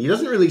people, but he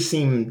doesn't really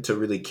seem to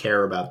really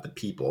care about the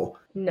people.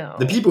 No.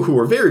 The people who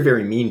were very,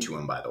 very mean to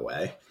him, by the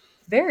way.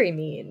 Very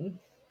mean.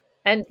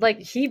 And, like,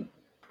 he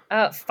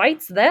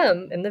fights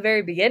them in the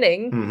very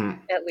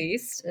beginning, at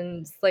least,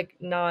 and it's, like,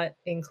 not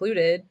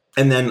included.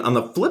 And then on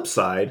the flip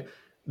side,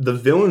 the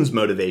villain's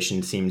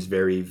motivation seems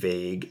very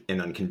vague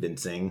and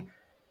unconvincing.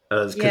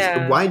 Because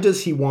why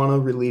does he want to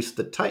release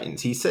the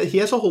Titans? He said he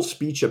has a whole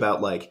speech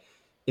about, like,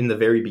 in the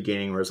very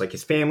beginning, where it's like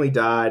his family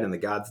died and the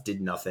gods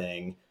did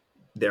nothing.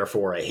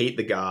 Therefore, I hate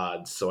the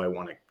gods, so I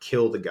want to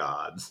kill the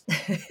gods.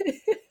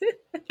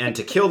 And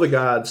to kill the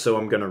gods, so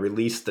I'm going to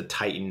release the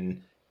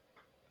Titan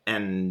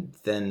and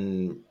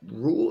then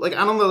rule. Like,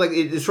 I don't know, like,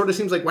 it sort of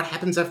seems like, what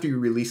happens after you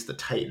release the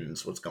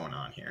Titans? What's going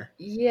on here?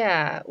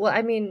 Yeah, well,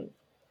 I mean,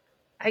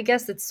 I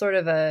guess it's sort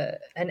of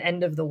an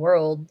end of the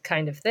world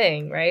kind of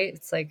thing, right?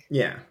 It's like,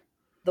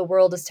 the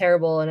world is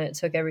terrible and it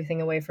took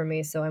everything away from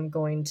me, so I'm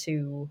going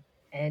to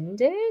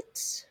end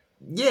it?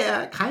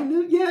 Yeah, kind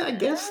of. Yeah, I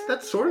guess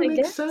that sort of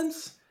makes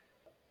sense.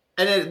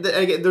 And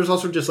there's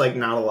also just, like,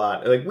 not a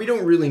lot. Like, we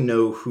don't really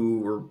know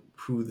who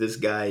this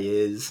guy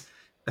is.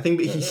 I think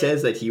he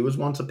says that he was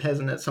once a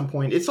peasant at some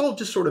point. It's all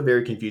just sort of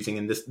very confusing.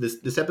 And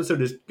this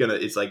episode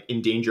is like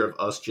in danger of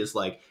us just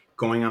like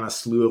going on a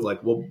slew of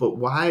like, well, but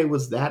why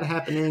was that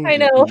happening? I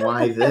know. And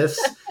why this?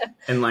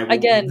 And like,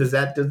 again,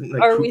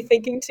 like, are we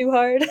thinking too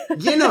hard?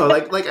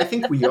 like I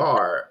think we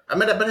are. I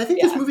mean, but I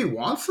think this movie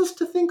wants us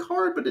to think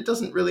hard, but it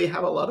doesn't really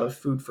have a lot of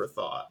food for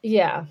thought.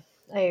 Yeah,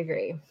 I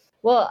agree.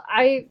 Well,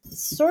 I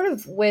sort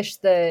of wish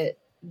that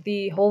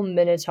the whole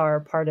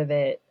Minotaur part of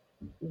it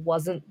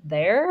wasn't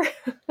there.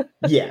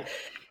 Yeah.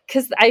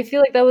 Because I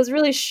feel like that was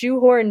really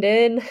shoehorned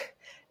in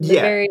the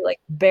very, like,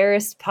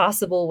 barest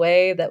possible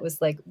way that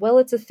was like, well,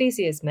 it's a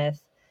Theseus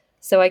myth,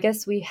 so I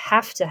guess we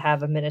have to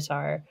have a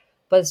Minotaur.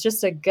 But it's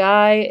just a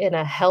guy in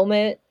a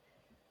helmet,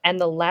 and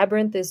the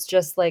labyrinth is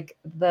just like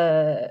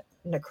the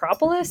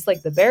necropolis,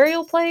 like the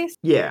burial place.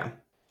 Yeah.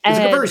 It's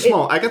like a very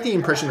small, I got the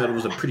impression that it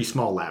was a pretty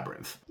small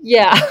labyrinth.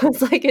 Yeah,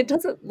 it's like, it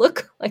doesn't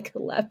look like a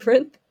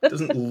labyrinth. It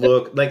doesn't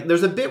look, like,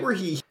 there's a bit where I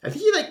think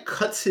he, like,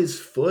 cuts his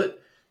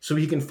foot so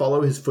he can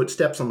follow his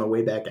footsteps on the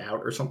way back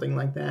out or something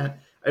like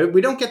that. We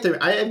don't get there.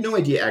 I have no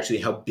idea actually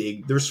how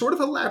big, there's sort of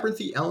a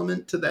labyrinthy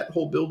element to that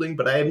whole building,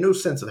 but I have no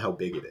sense of how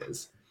big it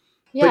is.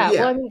 Yeah,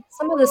 well, I mean,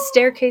 some of the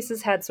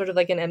staircases had sort of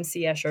like an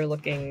MC Escher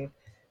looking,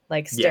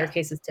 like,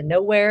 staircases to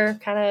nowhere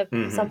kind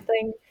of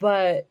something.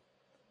 But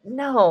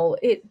no,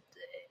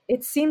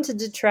 it seemed to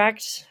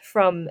detract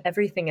from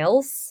everything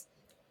else.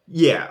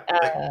 Yeah,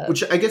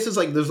 which I guess is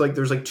like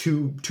there's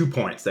two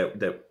points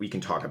that we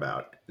can talk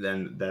about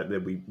then that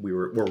we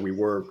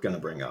were going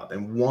to bring up,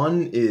 and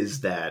one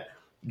is that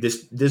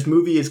this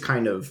movie is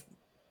kind of,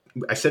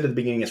 I said at the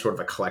beginning, it's sort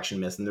of a collection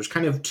myth, and there's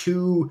kind of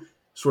two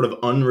sort of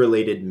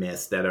unrelated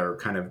myths that are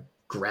kind of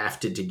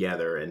grafted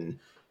together in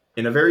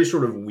a very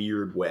sort of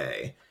weird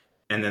way.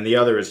 And then the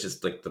other is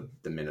just like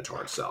the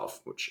Minotaur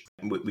itself, which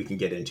we can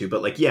get into.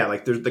 But like, yeah,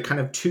 like there's the kind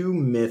of two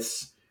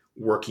myths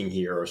working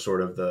here are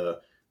sort of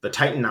the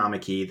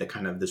Titanomachy, the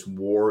kind of this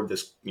war,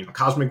 this, you know,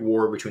 cosmic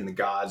war between the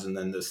gods, and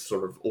then this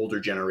sort of older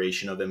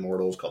generation of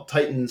immortals called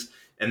Titans.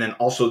 And then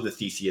also the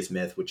Theseus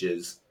myth, which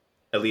is,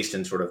 at least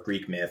in sort of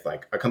Greek myth,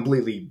 like a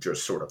completely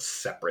just sort of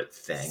separate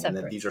thing. And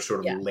that these are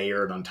sort of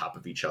layered on top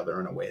of each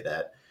other in a way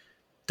that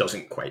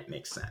doesn't quite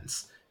make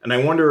sense. And I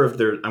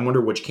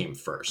wonder which came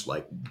first.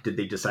 Like, did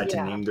they decide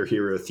to name their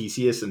hero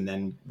Theseus and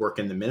then work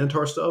in the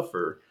Minotaur stuff,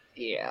 or?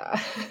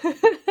 Yeah.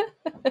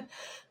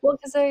 Well,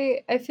 because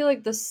I feel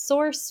like the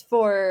source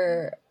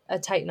for a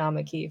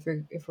Titanomachy,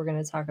 if we're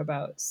going to talk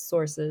about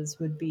sources,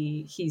 would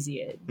be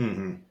Hesiod.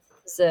 Mm-hmm.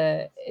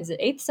 Is it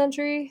 8th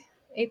century?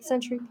 8th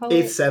century poet?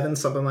 8th, 7th,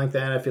 something like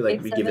that. I feel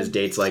like we give his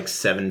dates like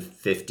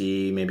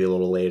 750, maybe a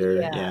little later.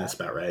 Yeah, that's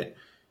about right.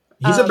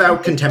 He's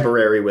about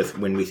contemporary with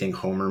when we think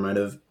Homer might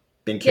have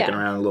been kicking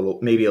around a little,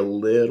 maybe a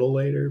little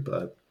later,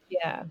 but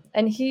yeah.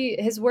 And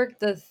his work,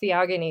 the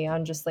Theogony,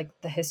 on just like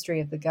the history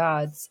of the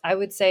gods, I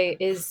would say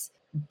is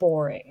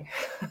boring.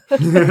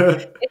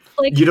 It's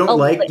like you don't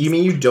like list. You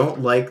mean you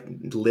don't like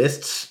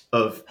lists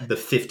of the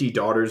 50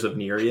 daughters of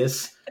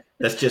Nereus?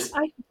 That's just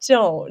I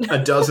don't.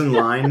 a dozen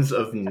lines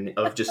of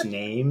just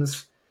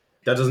names.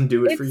 That doesn't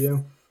do it for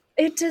you?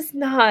 It does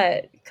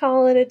not,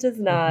 Colin. It does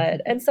not.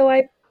 And so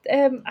I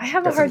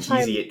have a hard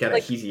time. Got a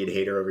Hesiod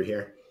hater over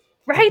here.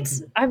 Right?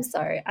 I'm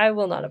sorry. I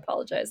will not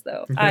apologize,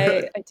 though.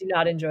 I do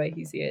not enjoy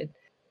Hesiod.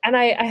 And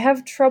I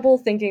have trouble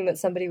thinking that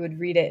somebody would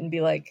read it and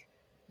be like,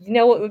 you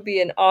know what would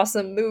be an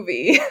awesome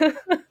movie?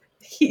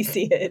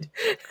 Hesiod.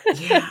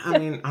 Yeah, I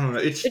mean, I don't know.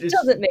 It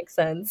doesn't make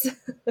sense.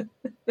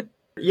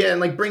 Yeah, and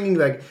like bringing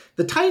like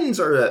the Titans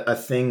are a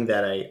thing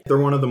that they're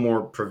one of the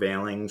more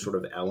prevailing sort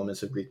of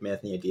elements of Greek myth,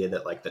 and the idea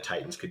that like the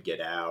Titans could get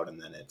out,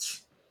 and then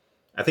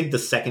I think the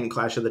second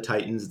Clash of the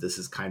Titans, this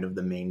is kind of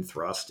the main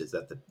thrust, is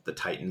that the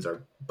Titans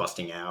are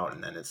busting out,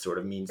 and then it sort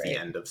of means the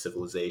end of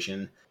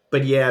civilization.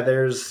 But yeah,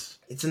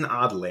 it's an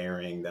odd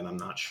layering that I'm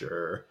not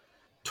sure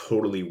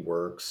totally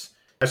works.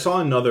 I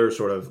saw another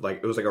sort of like,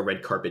 it was like a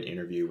red carpet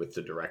interview with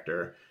the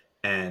director,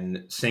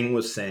 and Singh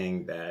was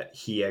saying that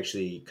he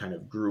actually kind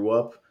of grew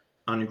up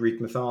on Greek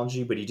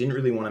mythology, but he didn't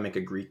really want to make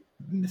a Greek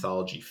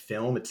mythology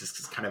film. It's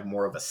just kind of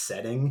more of a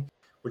setting,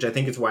 which I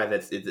think is why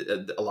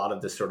a lot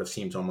of this sort of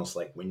seems almost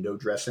like window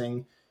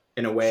dressing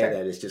in a way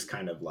that is just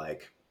kind of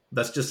like,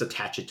 let's just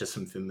attach it to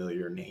some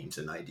familiar names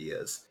and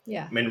ideas.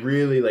 Yeah. I mean,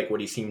 really, like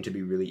what he seemed to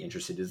be really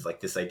interested in is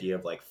like this idea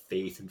of like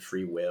faith and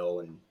free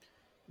will and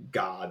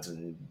gods,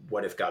 and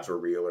what if gods were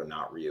real or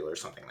not real or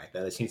something like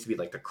that. It seems to be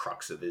like the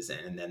crux of his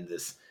end. And then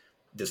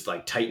this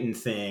like Titan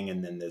thing,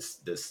 and then this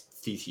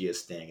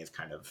Theseus thing is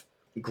kind of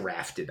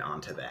grafted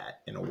onto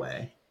that in a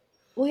way.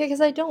 Well, yeah, because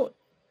I don't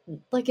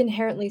like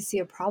inherently see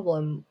a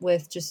problem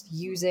with just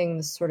using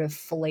the sort of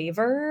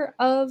flavor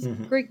of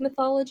Greek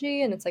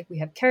mythology, and it's like we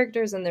have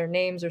characters and their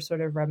names are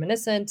sort of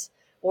reminiscent,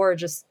 or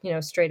just, you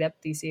know, straight up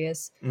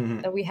Theseus,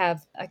 and we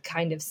have a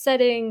kind of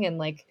setting and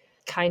like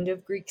kind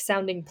of Greek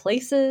sounding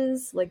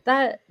places like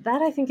that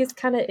I think is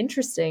kind of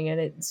interesting,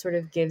 and it sort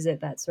of gives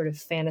it that sort of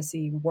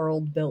fantasy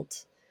world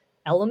built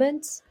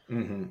element.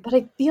 But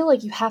I feel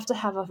like you have to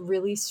have a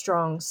really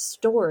strong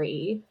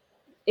story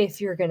if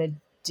you're going to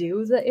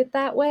do it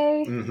that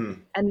way.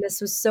 And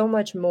this was so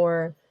much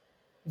more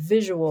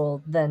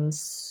visual than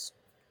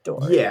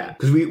story. Yeah,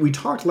 because we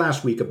talked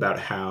last week about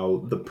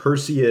how the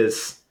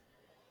Perseus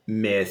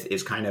myth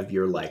is kind of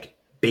your like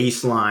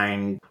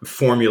baseline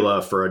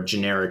formula for a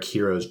generic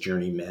hero's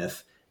journey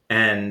myth.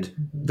 And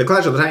the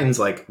Clash of the Titans,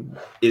 like,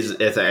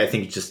 I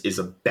think just is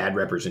a bad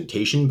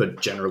representation,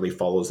 but generally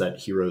follows that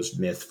hero's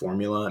myth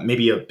formula,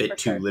 maybe a bit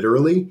too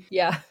literally.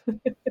 Yeah.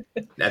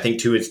 I think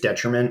to its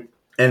detriment.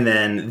 And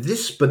then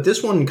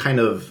this one kind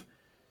of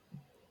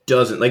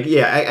doesn't. Like,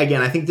 yeah,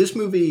 I think this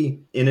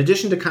movie, in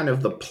addition to kind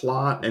of the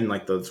plot and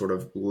like the sort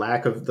of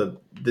lack of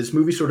this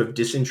movie sort of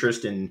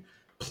disinterest in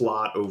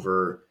plot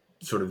over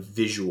sort of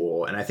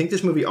visual, and I think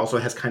this movie also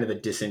has kind of a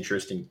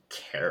disinterest in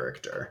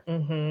character,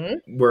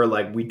 where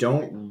like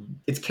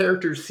its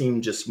characters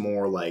seem just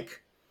more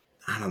like,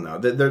 I don't know,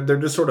 they're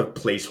just sort of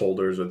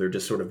placeholders, or they're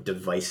just sort of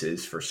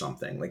devices for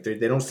something. Like they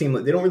don't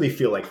really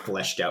feel like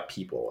fleshed out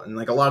people, and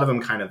like a lot of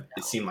them kind of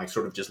it seem like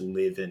sort of just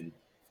live in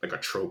like a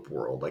trope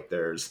world. Like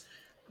there's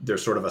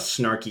sort of a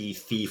snarky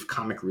thief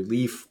comic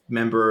relief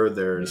member.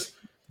 There's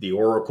the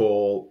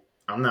Oracle.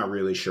 I'm not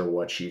really sure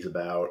what she's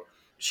about.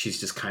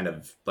 She's just kind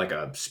of like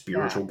a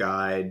spiritual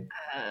guide.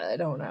 I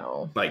don't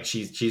know. Like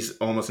she's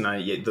almost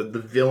not yet. The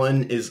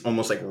villain is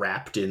almost like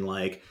wrapped in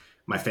like,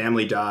 my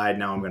family died,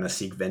 now I'm going to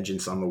seek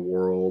vengeance on the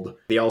world.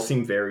 They all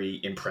seem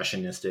very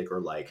impressionistic, or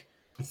like,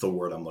 what's the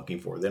word I'm looking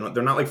for? They're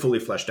not like fully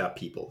fleshed out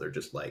people. They're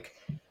just like,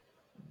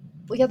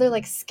 well, yeah, they're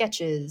like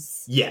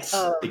sketches. Yes,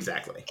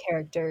 exactly.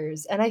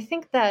 Characters. And I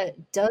think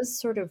that does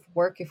sort of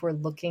work if we're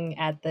looking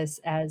at this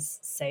as,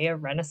 say, a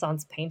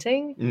Renaissance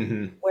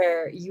painting,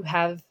 where you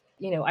have,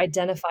 you know,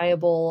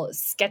 identifiable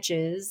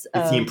sketches.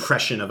 It's the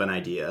impression of an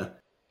idea.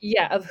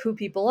 yeah, of who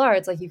people are.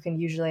 It's like you can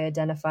usually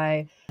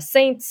identify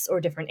saints or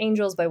different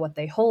angels by what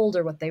they hold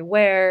or what they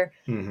wear.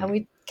 And Hmm.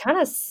 we kind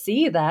of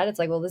see that. It's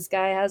like, well, this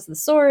guy has the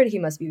sword, he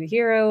must be the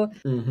hero.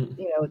 Hmm.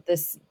 You know,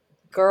 this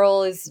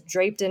girl is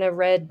draped in a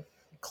red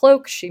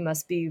cloak, she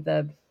must be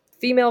the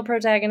female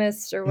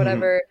protagonist or Hmm.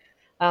 whatever.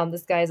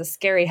 This guy has a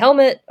scary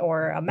helmet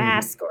or a Hmm.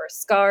 mask or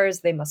scars,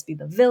 they must be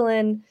the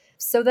villain.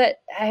 So that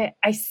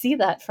I see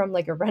that from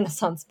like a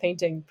Renaissance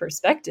painting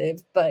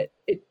perspective, but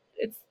it's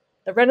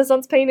a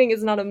Renaissance painting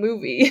is not a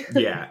movie.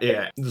 Yeah,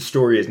 yeah. The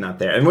story is not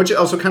there, and which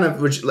also kind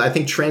of, which I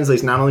think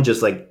translates not only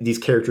just like these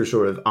characters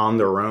sort of on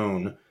their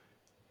own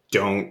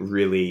don't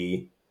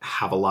really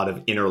have a lot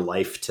of inner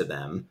life to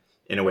them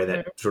in a way Mhm.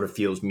 that sort of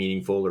feels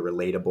meaningful or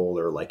relatable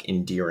or like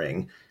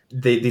endearing.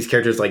 These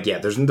characters, like, yeah,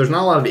 there's not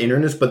a lot of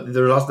innerness, but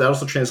there's also, that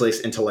also translates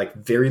into like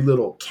very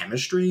little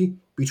chemistry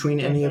between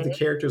any of the Mhm.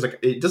 characters. Like,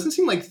 it doesn't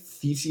seem like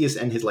Theseus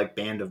and his like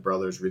band of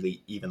brothers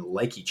really even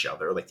like each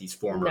other, like these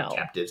former No,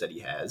 captives that he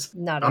has.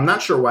 not at I'm not all.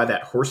 sure why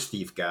that horse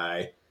thief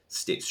guy,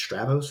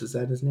 Stravos, is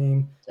that his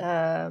name?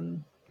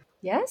 Um,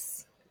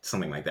 yes?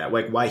 Something like that,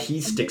 like why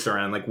he sticks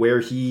around, like where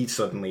he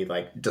suddenly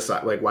like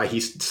decide, like why he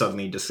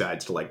suddenly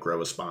decides to like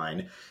grow a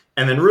spine.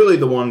 And then really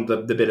the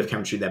bit of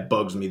chemistry that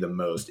bugs me the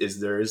most is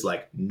there is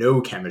like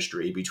no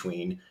chemistry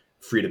between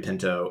Frida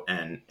Pinto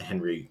and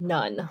Henry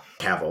None.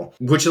 Cavill,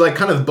 which like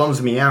kind of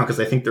bums me out because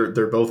I think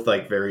they're both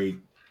like very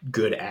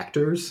good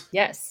actors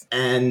Yes.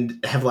 and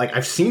have like,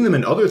 I've seen them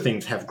in other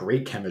things have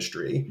great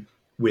chemistry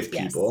with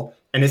Yes. people,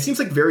 and it seems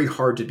like very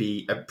hard to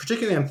be,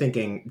 particularly I'm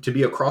thinking to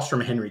be across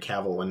from Henry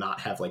Cavill and not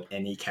have like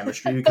any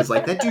chemistry, because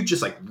like that dude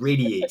just like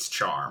radiates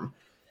charm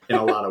in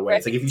a lot of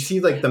ways. Like if you Right. see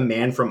like the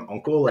Man from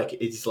Uncle, like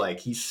it's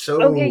like he's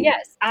Okay, so.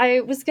 yes.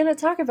 I was going to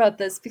talk about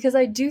this because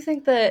I do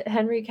think that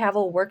Henry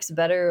Cavill works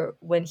better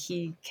when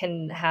he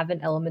can have an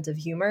element of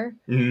humor.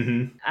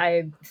 Hmm.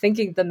 I'm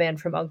thinking The Man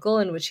from Uncle,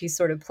 in which he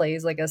sort of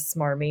plays like a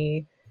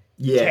smarmy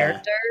Yeah.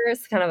 character.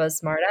 It's kind of a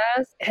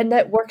smartass. And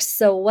that works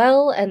so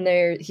well. And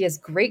he has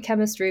great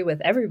chemistry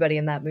with everybody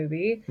in that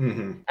movie.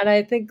 Hmm. And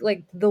I think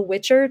like The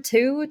Witcher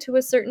too, to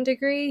a certain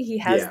degree, he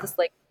has Yeah. this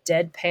like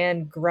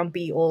deadpan,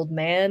 grumpy old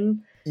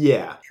man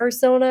Yeah.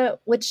 persona,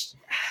 which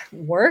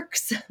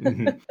works.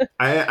 Hmm.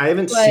 I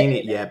haven't But seen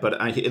it yet, but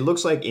it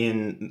looks like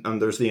in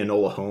there's the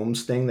Enola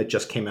Holmes thing that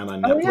just came out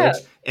on oh yeah,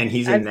 Netflix, and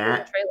he's in I've seen the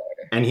that,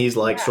 trailer. and he's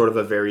like Yeah. sort of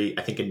a very,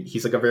 I think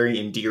he's like a very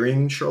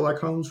endearing Sherlock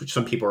Holmes, which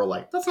some people are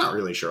like, that's not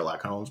really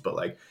Sherlock Holmes, but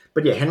like,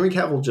 but yeah, Henry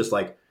Cavill just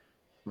like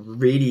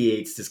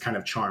radiates this kind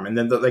of charm. And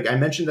then like I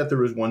mentioned that there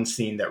was one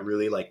scene that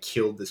really like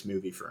killed this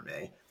movie for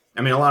me.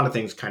 I mean, a lot of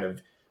things kind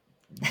of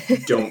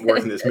don't work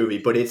in this movie,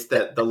 but it's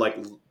that the like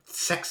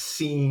sex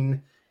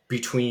scene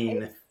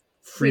between It's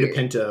Frida weird.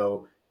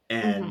 Pinto,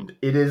 Mhm. and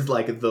it is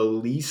like the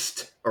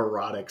least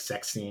erotic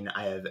sex scene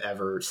I have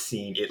ever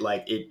seen. It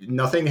like it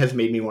nothing has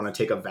made me want to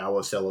take a vow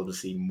of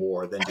celibacy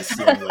more than just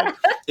seeing like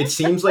it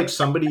seems like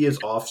somebody is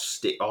off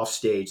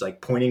stage like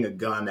pointing a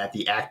gun at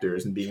the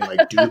actors and being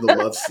like do the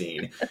love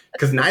scene,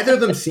 because neither of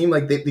them seem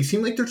like they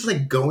seem like they're just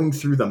like going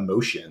through the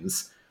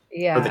motions for the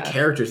Yeah.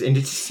 characters, and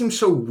it just seems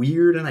so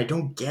weird, and I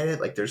don't get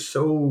it. Like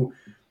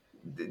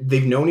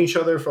they've known each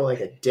other for like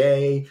a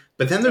day,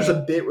 but then there's a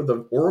Dang. bit where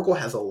the Oracle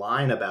has a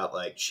line about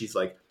like she's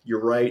like,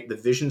 you're right, the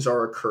visions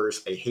are a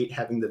curse, I hate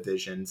having the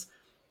visions.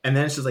 And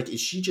then it's just like, is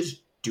she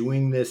just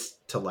doing this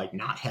to like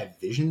not have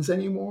visions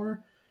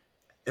anymore,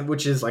 and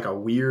which is like a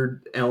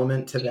weird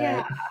element to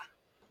Yeah. that.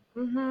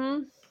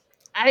 Mhm.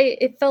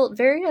 It felt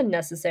very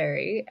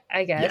unnecessary,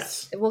 I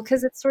guess. Yes. Well,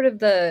 because it's sort of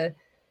the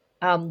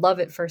love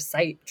at first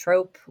sight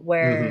trope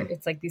where Mm-hmm.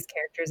 it's like these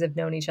characters have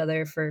known each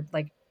other for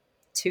like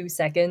 2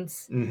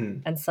 seconds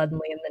Mm-hmm. and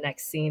suddenly in the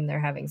next scene they're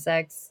having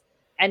sex.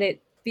 And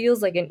it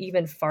feels like an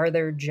even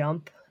farther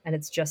jump and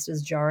it's just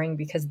as jarring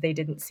because they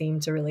didn't seem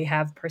to really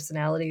have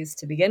personalities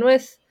to begin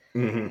with.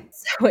 Mm-hmm.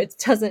 So it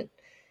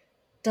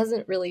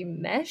doesn't really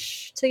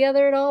mesh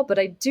together at all, but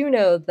I do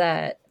know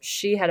that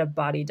she had a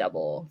body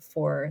double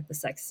for the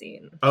sex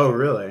scene. Oh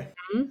really?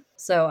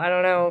 So I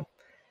don't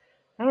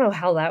know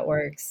how that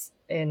works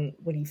and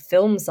when you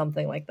film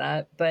something like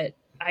that, but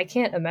I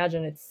can't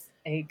imagine it's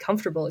a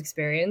comfortable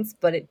experience,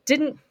 but it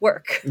didn't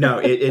work. No,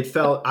 it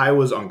felt, I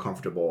was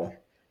uncomfortable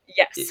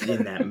Yes.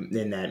 in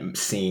that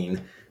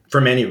scene for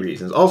many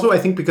reasons. Also, I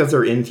think because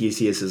they're in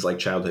Theseus's like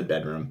childhood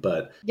bedroom,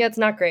 but Yeah, it's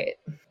not great.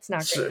 It's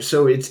not so, great.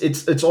 so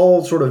it's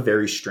all sort of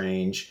very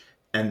strange.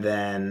 And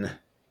then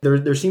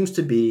there seems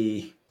to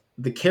be,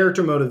 the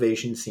character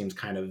motivation seems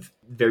kind of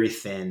very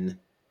thin.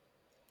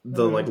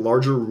 The like Mhm.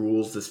 larger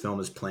rules this film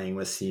is playing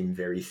with seem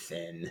very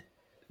thin.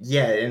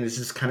 Yeah, and it's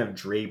just kind of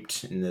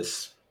draped in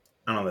this,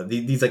 I don't know,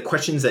 these like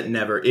questions that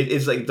never, it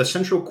is like the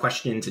central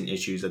questions and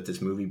issues that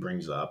this movie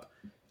brings up,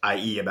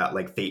 i.e. about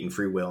like fate and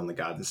free will and the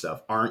gods and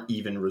stuff, aren't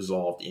even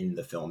resolved in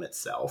the film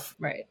itself.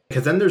 Right.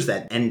 Because then there's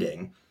that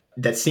ending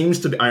that seems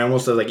to be, I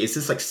almost was like, is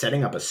this like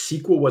setting up a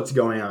sequel? What's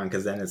going on?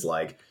 Because then it's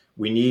like,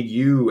 we need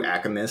you,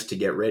 Alchemist, to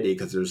get ready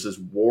because there's this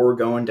war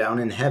going down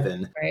in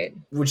heaven, Right.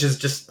 which is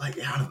just like,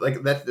 yeah,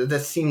 like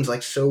that seems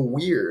like so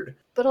weird.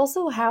 But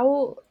also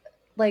how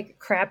like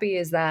crappy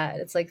is that?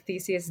 It's like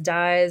Theseus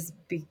dies,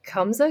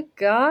 becomes a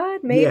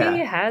god, maybe Yeah.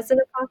 has an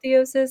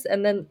apotheosis,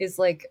 and then is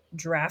like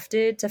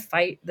drafted to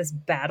fight this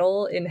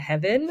battle in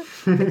heaven.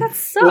 Like that Well,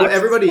 sucks.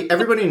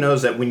 everybody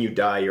knows that when you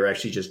die, you're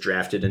actually just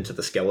drafted into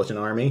the skeleton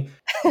army.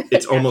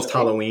 It's almost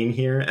Naturally. Halloween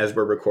here as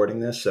we're recording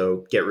this,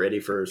 so get ready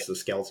for the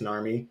skeleton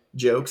army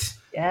jokes.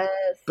 Yes.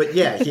 But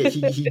yeah,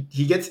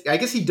 he gets. I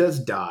guess he does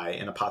die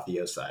and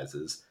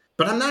apotheosizes.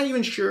 But I'm not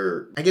even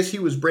sure. I guess he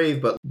was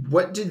brave, but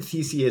what did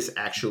Theseus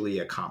actually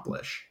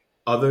accomplish?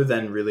 Other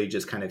than really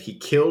just kind of, he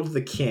killed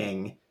the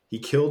king, he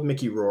killed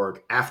Mickey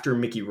Rourke after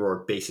Mickey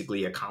Rourke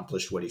basically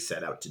accomplished what he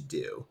set out to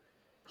do.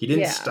 He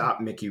didn't Yeah.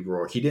 stop Mickey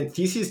Rourke.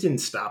 Theseus didn't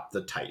stop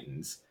the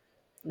Titans.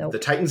 Nope. The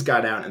Titans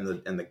got out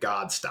and the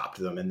gods stopped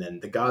them, and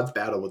then the gods'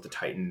 battle with the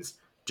Titans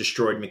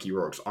destroyed Mickey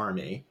Rourke's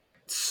army.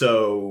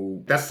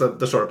 So that's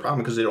the sort of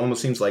problem, because it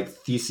almost seems like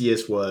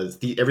Theseus was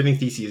everything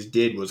Theseus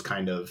did was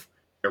kind of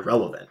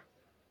irrelevant.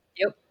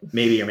 Yep.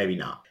 Maybe or maybe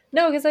not.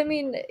 No, because I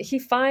mean, he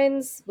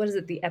finds, what is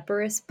it, the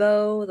Epirus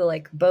bow, the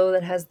like bow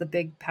that has the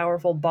big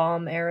powerful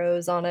bomb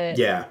arrows on it.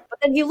 Yeah. But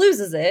then he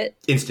loses it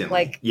Instantly.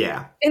 like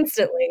yeah.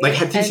 instantly. Like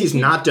had Theseus And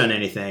he- not done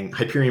anything,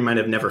 Hyperion might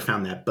have never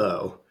found that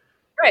bow.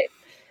 right.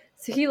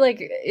 So he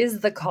like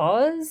is the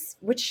cause,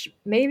 which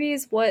maybe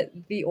is what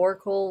the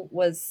Oracle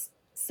was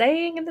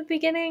saying in the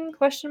beginning,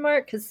 question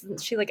mark, because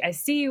she like, I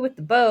see you with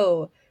the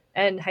bow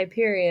and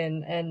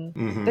Hyperion, and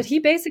Mhm. but he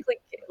basically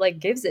like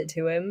gives it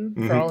to him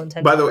for all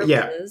intents By and the way,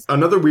 purposes. yeah,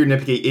 another weird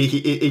nitpick.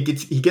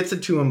 He gets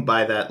it to him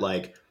by that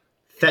like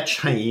fetch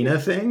hyena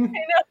thing. I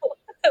know.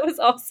 That was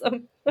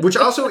awesome. Which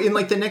also, in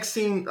like the next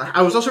scene,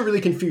 I was also really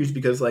confused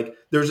because like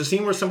there's a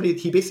scene where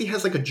he basically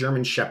has like a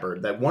German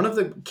Shepherd, that one of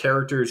the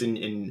characters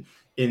in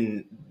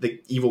the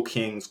evil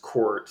king's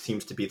court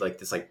seems to be like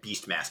this like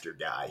Beastmaster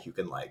guy who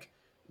can like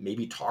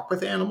maybe talk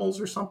with animals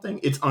or something.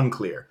 It's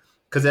unclear,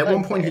 because at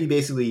one point he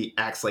basically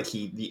acts like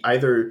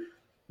either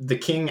the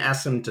king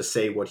asks him to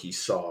say what he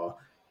saw,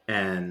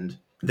 and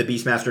the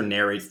Beastmaster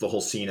narrates the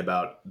whole scene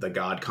about the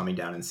god coming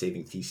down and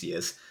saving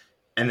Theseus.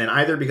 And then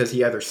because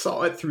he either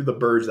saw it through the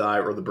bird's eye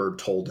or the bird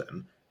told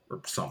him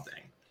or something.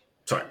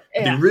 Sorry.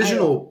 Yeah,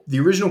 the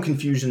original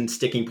confusion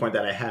sticking point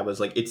that I had was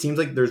like, it seems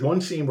like there's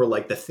one scene where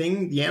like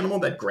the animal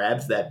that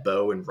grabs that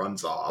bow and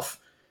runs off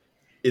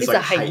is it's like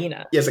a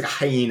hyena. Yeah, it's like a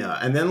hyena.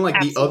 And then like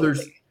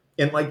Absolutely.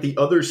 the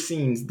other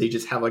scenes, they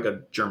just have like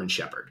a German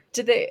Shepherd.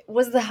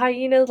 Was the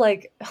hyena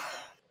like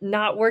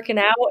not working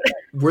out?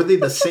 Were they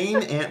the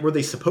same? Were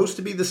they supposed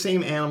to be the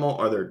same animal?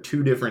 Are there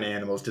two different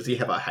animals? Does he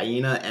have a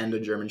hyena and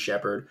a German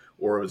Shepherd,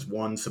 or was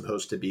one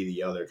supposed to be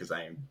the other? Because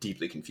I am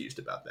deeply confused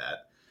about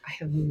that. I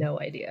have no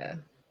idea,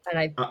 and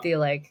I feel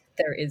like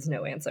there is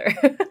no answer.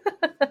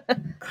 I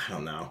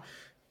don't know.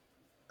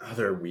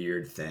 Other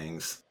weird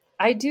things.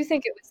 I do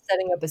think it was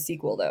setting up a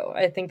sequel, though.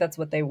 I think that's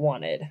what they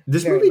wanted.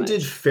 This movie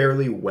did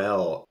fairly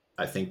well,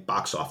 I think,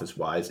 box office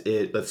wise.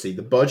 Let's see,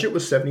 the budget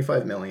was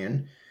 $75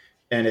 million,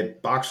 and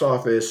at box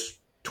office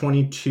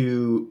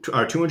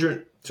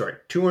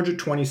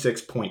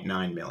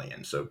 226.9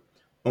 million, so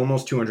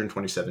almost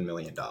 $227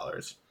 million.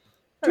 Seems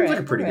like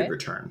a pretty good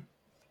return.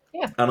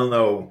 Yeah. I don't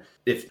know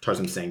if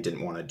Tarzan Singh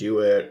didn't want to do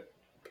it,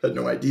 had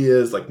no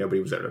ideas, like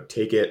nobody was there to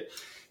take it.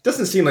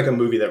 Doesn't seem like a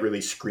movie that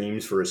really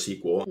screams for a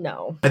sequel.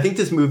 No. I think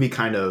this movie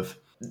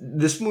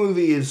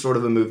is sort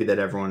of a movie that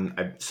everyone,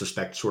 I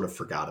suspect, sort of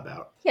forgot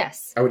about.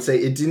 Yes. I would say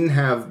it didn't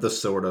have the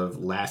sort of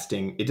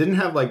it didn't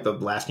have like the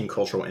lasting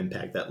cultural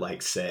impact that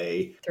like,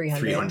 say,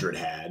 300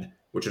 had,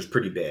 which was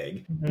pretty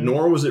big. Mm-hmm.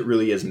 Nor was it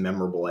really as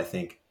memorable, I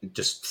think,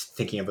 just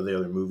thinking of the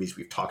other movies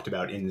we've talked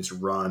about in this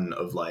run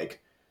of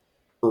like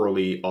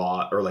early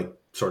or like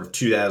sort of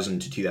 2000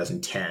 to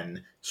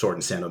 2010 Sword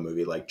and Sandal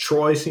movie. Like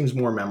Troy seems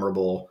more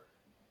memorable.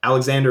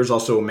 Alexander is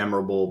also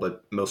memorable,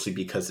 but mostly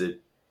because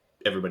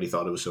everybody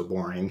thought it was so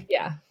boring.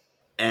 Yeah.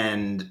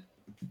 And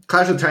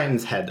Clash of the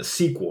Titans had a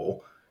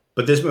sequel,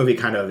 but this movie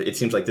it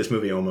seems like this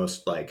movie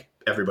almost like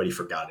everybody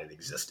forgot it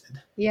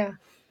existed. Yeah.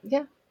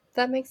 Yeah.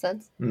 That makes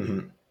sense.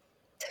 Mm-hmm.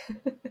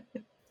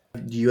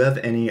 Do you have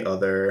any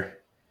other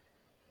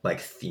like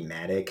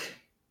thematic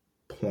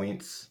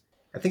points?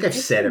 I think I've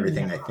said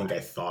everything I think I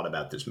thought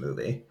about this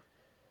movie.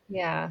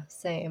 Yeah,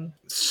 same.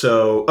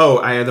 So,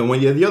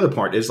 the other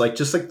part is like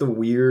just like the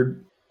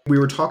weird. We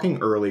were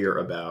talking earlier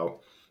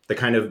about the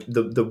kind of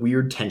the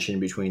weird tension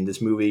between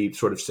this movie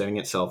sort of setting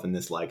itself in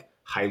this like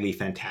highly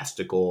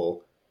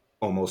fantastical,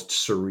 almost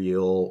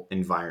surreal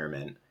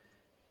environment,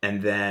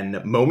 and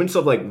then moments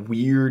of like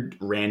weird,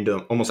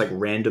 almost like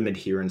random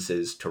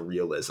adherences to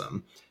realism.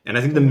 And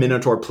I think the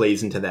Minotaur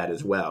plays into that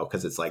as well,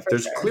 because it's like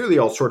there's clearly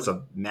all sorts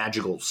of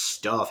magical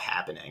stuff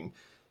happening.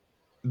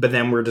 But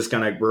then we're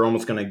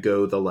almost gonna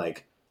go the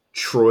like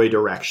Troy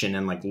direction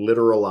and like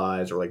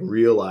literalize or like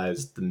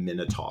realize the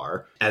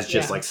Minotaur as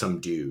just like some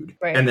dude.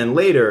 Right. And then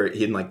later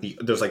in like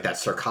there's like that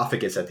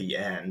sarcophagus at the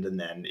end, and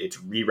then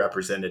it's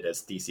re-represented as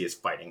Theseus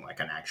fighting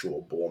like an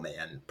actual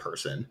bullman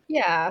person.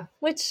 Yeah,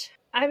 which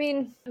I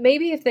mean,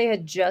 maybe if they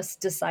had just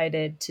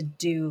decided to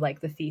do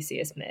like the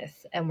Theseus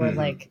myth and we're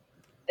like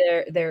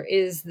there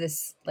is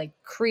this like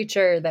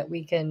creature that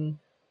we can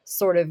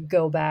sort of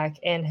go back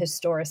and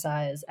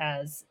historicize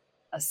as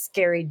a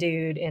scary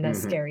dude in a Mhm.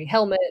 scary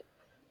helmet,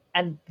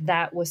 and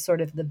that was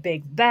sort of the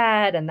big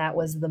bad, and that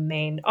was the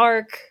main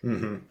arc.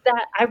 Mhm.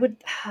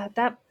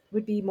 That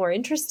would be more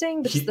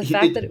interesting, but just the He-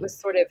 fact that it- it was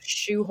sort of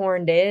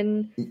shoehorned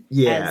in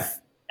yeah. as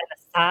an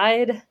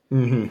aside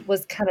Mhm.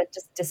 was kind of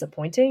just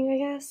disappointing, I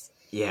guess.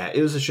 Yeah,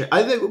 it was a shame.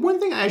 I think one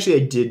thing I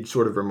did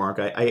sort of remark,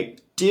 I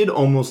did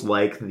almost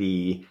like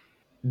the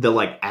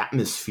like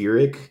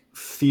atmospheric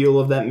feel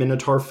of that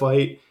Minotaur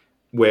fight,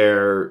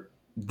 where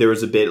there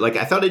was a bit like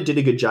I thought it did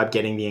a good job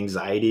getting the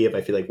anxiety of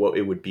I feel like what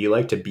it would be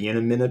like to be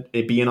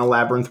in a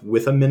labyrinth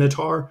with a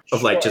Minotaur,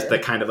 of like just the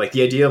Sure. kind of like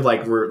the idea of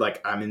like we're like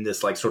I'm in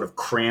this like sort of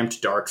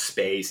cramped dark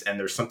space and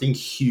there's something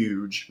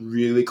huge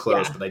really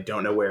close, Yeah. but I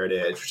don't know where it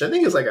is, which I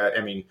think is like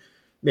I mean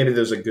maybe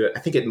there's a good, I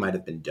think it might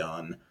have been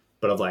done,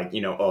 but of like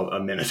a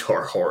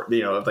Minotaur horror,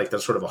 of like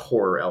that's sort of a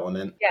horror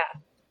element.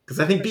 Yeah, Because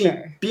I think for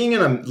sure. being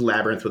in a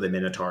labyrinth with a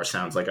Minotaur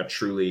sounds like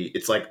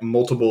it's like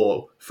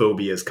multiple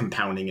phobias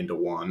compounding into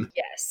one.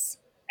 Yes.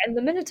 And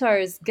the Minotaur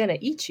is gonna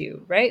eat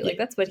you, right? Yeah, Like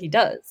that's what he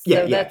does. yeah,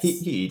 So yeah. He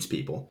that's eats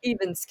people.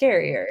 even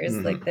scarier. Is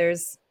like Hmm.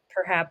 there's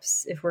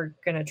perhaps, if we're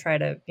gonna try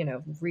to,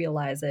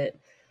 realize it,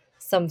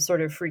 some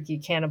sort of freaky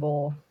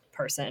cannibal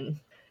person.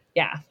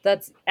 Yeah,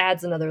 that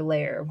adds another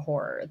layer of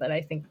horror that I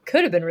think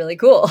could have been really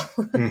cool.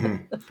 Hmm.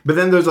 But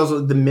then there's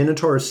also the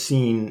Minotaur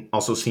scene.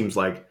 Also seems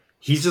like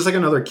he's just like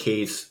another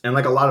case, and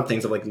like a lot of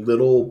things of like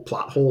little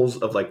plot holes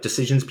of like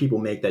decisions people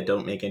make that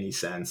don't make any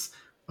sense.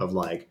 Of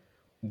like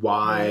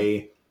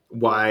Mhm.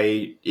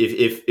 why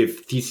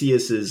if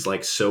Theseus is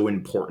like so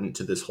important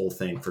to this whole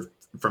thing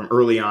from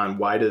early on,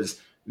 why does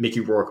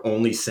Mickey Rourke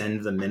only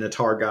send the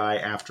Minotaur guy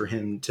after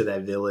him to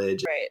that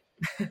village? Right.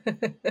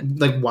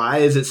 Like why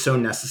is it so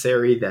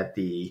necessary that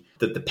the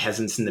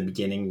peasants in the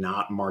beginning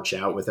not march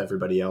out with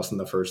everybody else on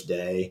the first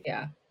day?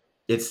 Yeah.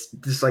 It's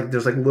just like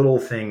there's like little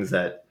things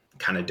that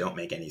kind of don't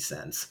make any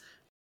sense.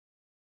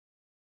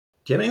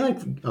 Do you have any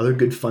like other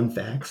good fun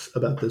facts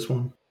about this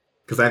one?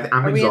 Because I'm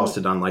Are we in?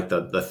 exhausted on like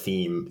the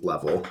theme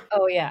level.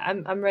 Oh yeah,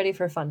 I'm ready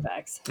for fun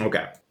facts.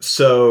 Okay,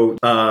 so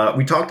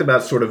we talked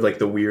about sort of like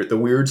the weird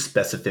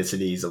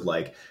specificities of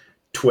like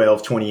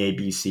 1228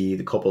 BC,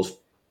 the Copos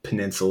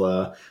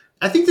Peninsula.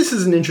 I think this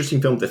is an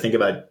interesting film to think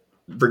about,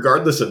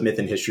 regardless of myth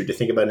and history, to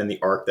think about in the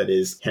arc that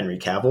is Henry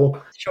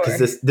Cavill, because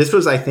Sure. this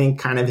was I think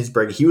kind of his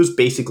break. He was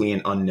basically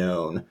an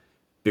unknown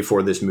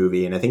before this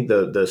movie, and I think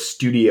the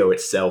studio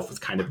itself was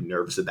kind of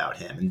nervous about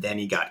him, and then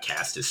he got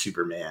cast as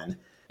Superman.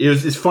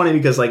 It's funny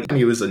because like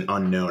he was an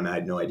unknown. I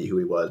had no idea who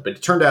he was, but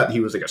it turned out he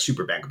was like a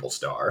super bankable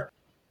star.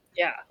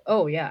 Yeah.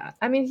 Oh yeah.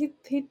 I mean,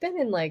 he'd been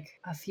in like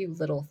a few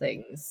little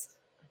things.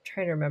 I'm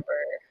trying to remember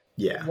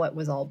Yeah, what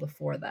was all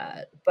before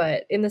that.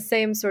 But in the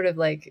same sort of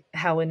like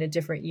how in a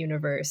different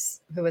universe,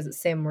 who was it?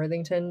 Sam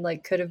Worthington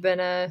like could have been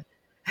a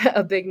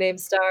a big name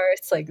star.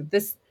 It's like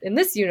this in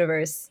this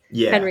universe,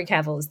 yeah. Henry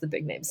Cavill is the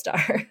big name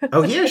star.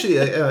 Oh, he actually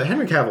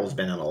Henry Cavill's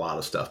been in a lot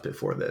of stuff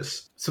before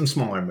this. Some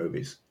smaller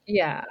movies.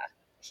 Yeah.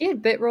 He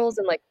had bit roles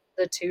in like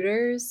The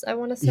Tudors, I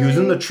want to He was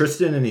in the say.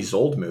 Tristan and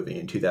Isolde movie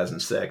in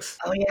 2006.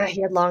 Oh yeah, he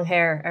had long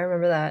hair. I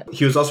remember that.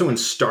 He was also in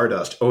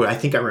Stardust. Oh, I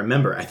think I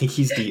remember. I think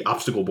he's the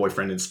obstacle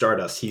boyfriend in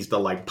Stardust. He's the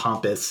like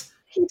pompous.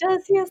 He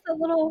does. He has that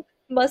little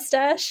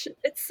mustache.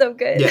 It's so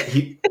good.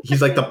 Yeah,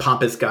 he's like the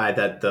pompous guy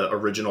that the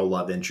original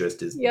love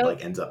interest is Yep.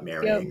 like ends up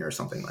Yep. marrying or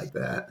something like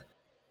that.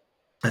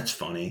 That's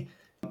funny.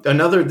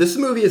 This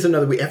movie is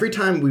another. Every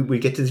time we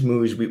get to these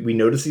movies, we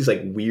notice these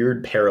like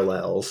weird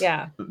parallels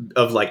Yeah.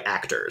 of like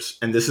actors,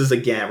 and this is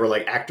again where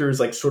like actors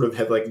like sort of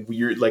have like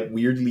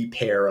weirdly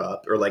pair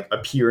up or like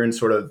appear in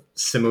sort of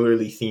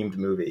similarly themed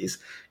movies.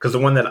 Because the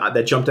one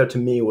that jumped out to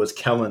me was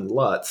Kellen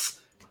Lutz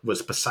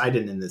was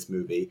Poseidon in this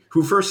movie,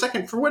 who for a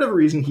second, for whatever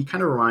reason, he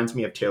kind of reminds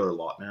me of Taylor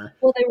Lautner.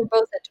 Well, they were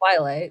both at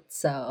Twilight,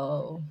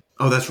 so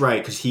Oh, that's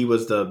right, because he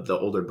was the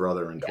older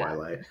brother in yeah.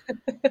 Twilight.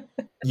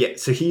 Yeah,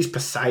 so he's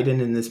Poseidon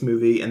in this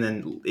movie, and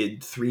then in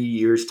 3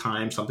 years'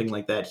 time, something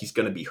like that, he's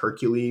going to be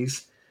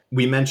Hercules.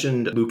 We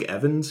mentioned Luke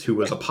Evans, who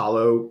was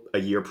Apollo a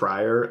year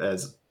prior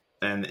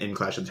and in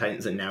Clash of the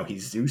Titans, and now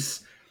he's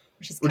Zeus.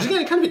 Which is Which is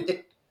kind of kind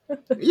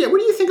of yeah. What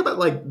do you think about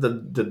like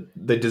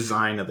the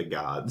design of the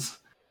gods?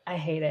 I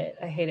hate it.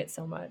 I hate it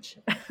so much.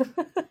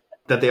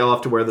 That they all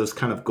have to wear those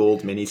kind of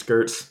gold mini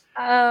skirts.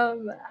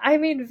 I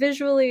mean,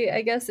 visually,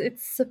 I guess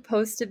it's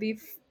supposed to be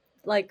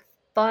like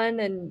fun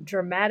and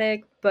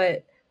dramatic,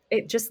 but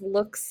it just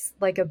looks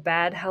like a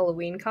bad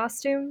Halloween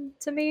costume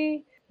to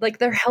me. Like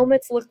their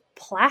helmets look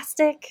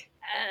plastic,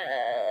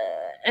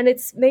 and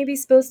it's maybe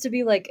supposed to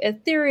be like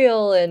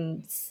ethereal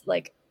and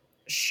like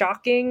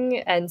shocking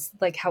and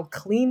like how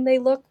clean they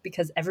look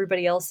because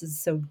everybody else is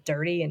so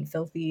dirty and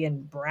filthy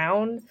and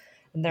brown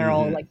and they're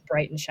all Mm-hmm. like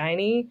bright and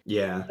shiny,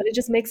 Yeah, but it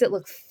just makes it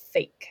look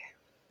fake.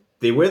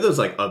 they wear those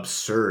like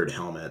absurd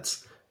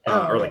helmets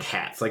or like Oh,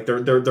 hats. Like their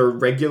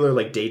regular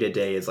like day to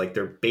day is like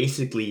they're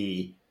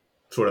basically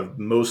sort of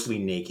mostly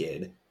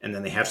naked, and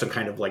then they have some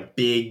kind of like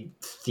big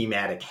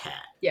thematic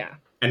hat, yeah.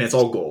 and it's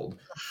all gold.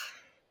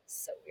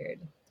 So weird.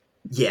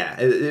 Yeah,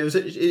 it was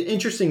an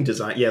interesting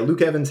design. Yeah,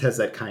 Luke Evans has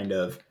that kind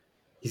of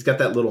He's got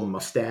that little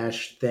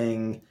mustache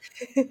thing.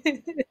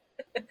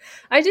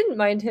 I didn't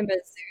mind him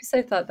as Zeus.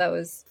 I thought that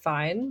was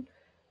fine.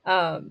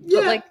 But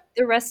Yeah. like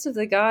the rest of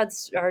the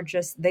gods are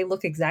just they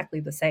look exactly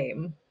the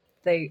same.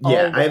 They Yeah, all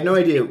I look have no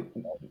idea,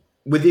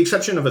 with the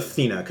exception of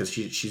Athena, because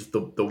she's the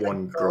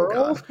one girl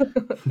girl.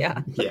 god.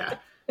 Yeah. Yeah.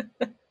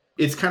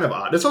 It's kind of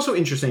odd. It's also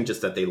interesting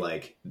just that they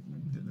like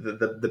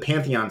the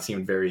pantheon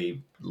seemed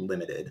very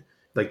limited.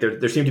 Like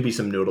there seemed to be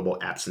some notable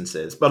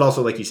absences, but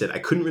also like you said, I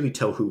couldn't really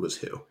tell who was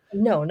who.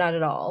 No, not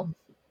at all.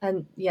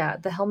 And yeah,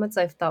 the helmets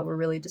I thought were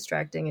really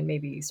distracting and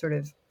maybe sort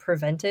of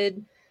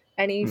prevented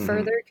any Mm-hmm.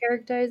 further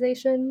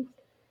characterization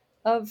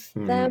of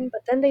Mm-hmm. them.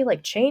 But then they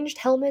like changed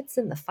helmets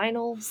in the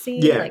final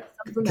scene. Yeah, Like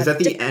some of them because have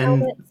at the different end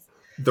helmets.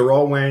 they're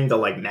all wearing the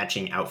like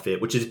matching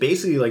outfit, which is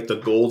basically like the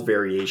gold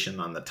variation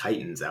on the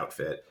Titans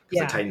outfit. Because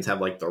the Yeah. Titans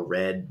have like the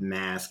red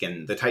mask,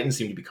 and the Titans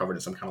seem to be covered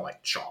in some kind of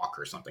like chalk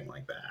or something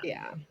like that.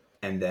 Yeah.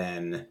 And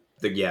then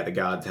the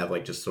gods have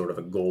like just sort of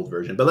a gold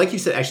version. But like you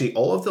said, actually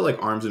all of the like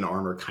arms and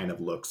armor kind of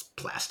looks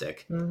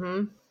plastic.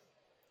 Mm-hmm.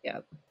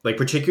 Yep. Like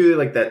particularly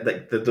like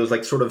that those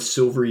like sort of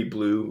silvery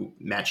blue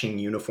matching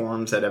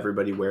uniforms that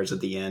everybody wears at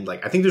the end.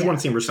 Like I think there's Yeah. one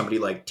scene where somebody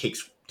like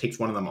takes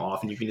one of them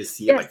off, and you can just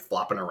see it like Yes.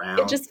 flopping It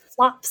around. just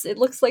flops. It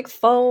looks like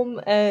foam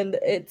and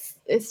it's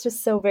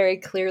just so very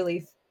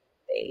clearly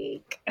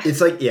fake. It's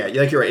like, yeah,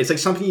 like you're right. It's like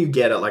something you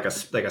get at like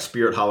a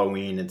Spirit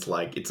Halloween. It's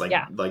like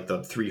Yeah. like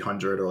the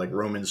 300 or like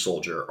Roman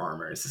soldier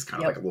armor. It's just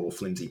kind of Yep. like a little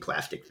flimsy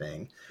plastic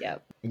thing.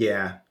 Yep.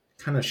 Yeah,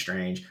 kind of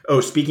strange.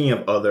 Oh, speaking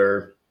of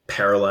other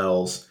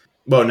parallels,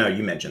 well, no,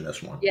 you mentioned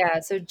this one.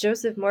 Yeah, so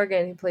Joseph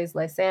Morgan, who plays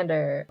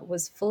Lysander,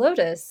 was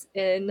Philotas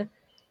in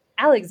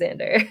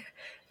Alexander.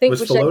 I Was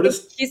think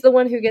Philotas? he's the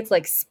one who gets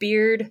like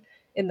speared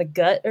in the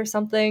gut or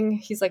something.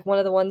 He's like one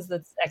of the ones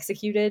that's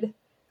executed.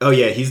 Oh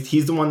yeah,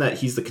 he's the one that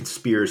he's the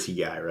conspiracy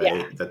guy, right?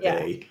 Yeah, That yeah.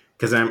 they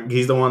because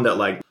he's the one that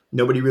like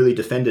nobody really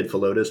defended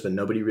Philotas, but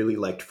nobody really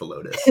liked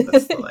Philotas.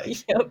 That's the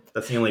like Yep.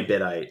 that's the only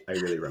bit I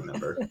really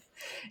remember.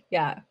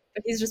 Yeah.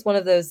 But he's just one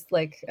of those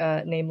like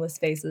nameless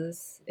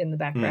faces in the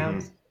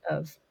background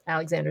of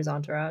Alexander's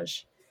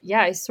entourage.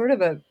 Yeah, he's sort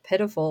of a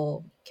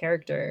pitiful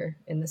character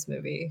in this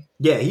movie.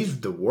 Yeah, he's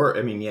the worst.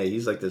 I mean, yeah,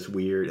 he's like this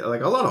weird.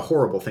 Like a lot of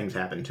horrible things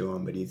happen to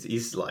him, but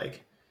he's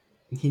like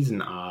he's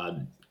an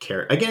odd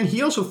character. Again,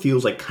 he also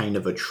feels like kind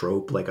of a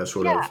trope, like a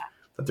sort Yeah. of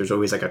that there's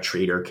always like a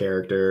traitor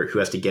character who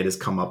has to get his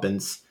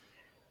comeuppance.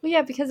 Well,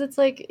 yeah, because it's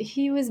like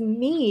he was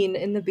mean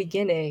in the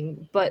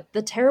beginning, but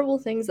the terrible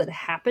things that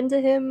happened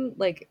to him,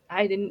 like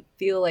I didn't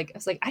feel like I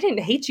was like I didn't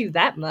hate you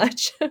that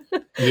much.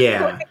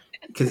 Yeah,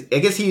 because I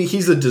guess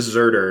he's a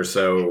deserter,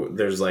 so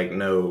there's like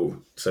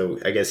no. So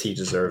I guess he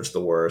deserves the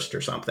worst or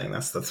something.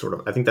 That's the sort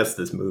of. I think that's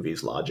this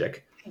movie's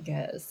logic. I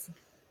guess.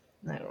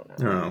 I don't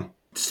I know. don't know.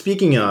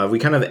 Speaking of, we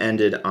kind of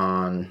ended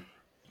on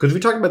because we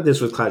talked about this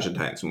with Clash of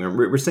Titans.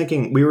 We're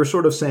thinking we were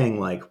sort of saying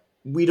like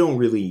we don't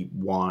really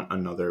want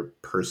another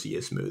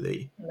Perseus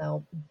movie.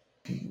 No.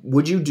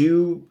 Would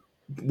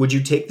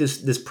you take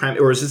this premise,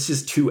 or is this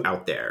just too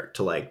out there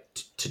to like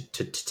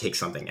to take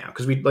something out?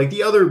 Because we like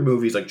the other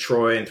movies like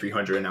Troy and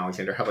 300 and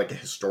Alexander have like a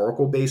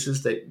historical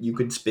basis that you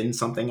could spin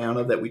something out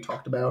of that we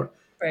talked about,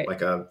 Right.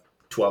 like a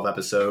 12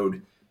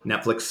 episode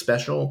Netflix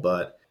special.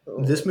 But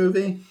this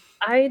movie,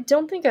 I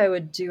don't think I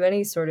would do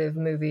any sort of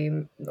movie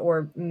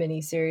or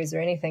mini series or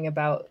anything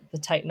about the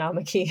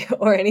Titanomachy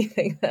or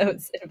anything that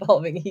was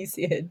involving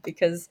Hesiod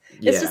because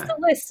it's just yeah, a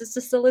list. It's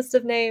just a list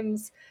of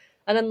names.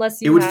 And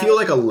unless it you would have, feel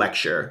like a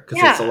lecture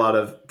because it's a Yeah. lot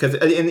of because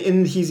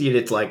in Hesiod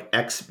it's like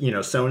X,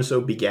 so and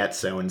so begat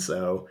so and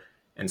so,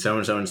 and so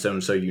and so and so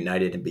and so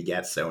united and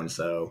begat so and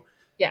so.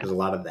 Yeah. There's a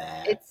lot of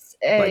that. it's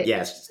But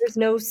yes. there's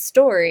no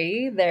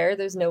story there.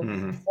 There's no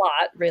Mhm.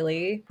 plot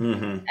really.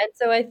 Mm-hmm. And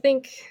so I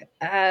think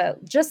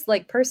just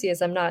like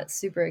Perseus, I'm not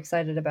super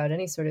excited about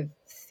any sort of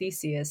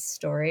Theseus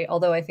story,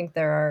 although I think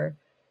there are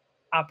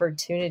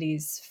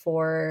opportunities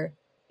for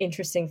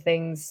interesting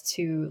things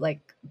to like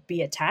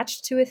be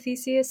attached to a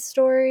Theseus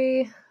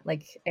story,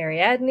 like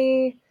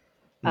Ariadne,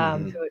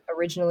 Mhm. who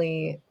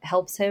originally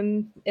helps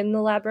him in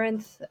the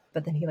labyrinth,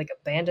 but then he like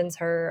abandons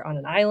her on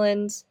an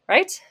island,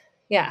 right?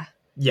 Yeah.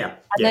 Yeah. And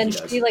Yeah, then he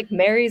does. she like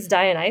marries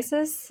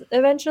Dionysus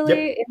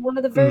eventually Yep. in one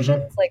of the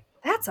versions. Like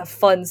that's a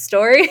fun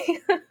story.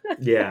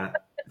 Yeah.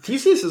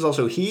 Theseus is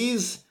also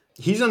he's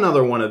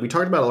another one of we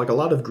talked about like a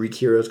lot of Greek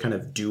heroes kind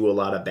of do a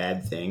lot of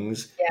bad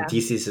things. Yeah. And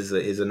Theseus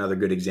is another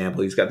good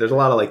example. There's a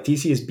lot of like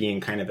Theseus being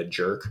kind of a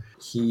jerk.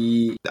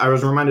 I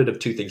was reminded of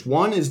two things.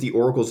 One is the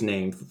Oracle's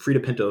name, Frida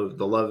Pinto,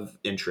 the love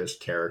interest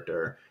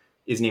character,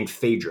 is named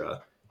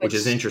Phaedra, which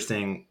is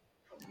interesting.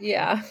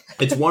 Yeah.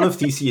 It's one of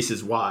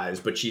Theseus's wives,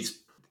 but she's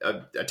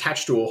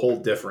attached to a whole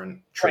different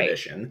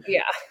tradition.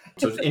 Yeah.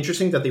 So it's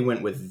interesting that they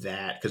went with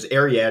that because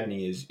Ariadne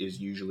is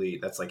usually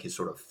that's like his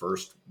sort of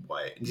first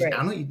wife. Right.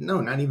 I don't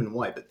no, not even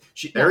wife, but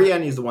No.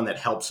 Ariadne is the one that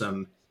helps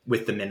him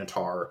with the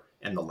Minotaur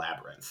and the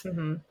labyrinth,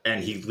 Hmm.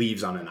 and he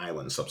leaves on an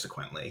island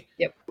subsequently.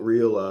 Yep.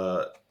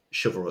 Real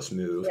chivalrous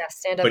move. Yeah.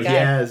 Stand up But guy. he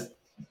has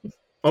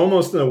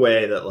almost in a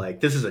way that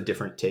like this is a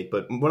different take,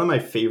 but one of my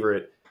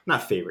favorite.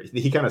 not favorite,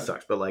 he kind of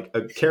sucks, but like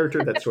a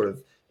character that's sort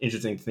of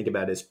interesting to think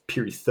about is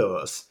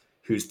Pirithous,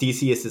 who's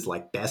Theseus's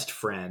like best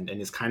friend,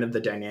 and is kind of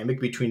the dynamic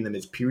between them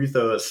is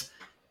Pirithous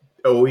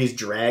always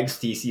drags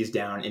Theseus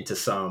down into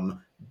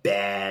some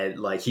bad,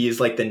 like he is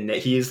like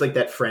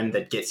that friend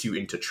that gets you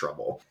into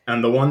trouble.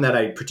 And the one that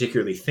I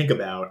particularly think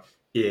about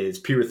is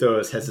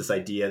Pirithous has this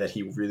idea that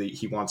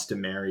he wants to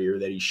marry, or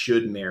that he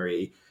should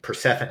marry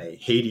Persephone,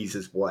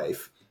 Hades'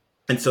 wife.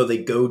 And so they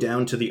go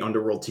down to the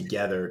underworld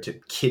together to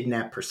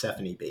kidnap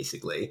Persephone,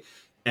 basically.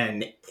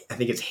 And I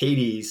think it's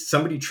Hades,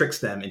 somebody tricks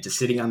them into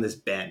sitting on this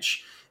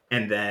bench.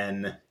 And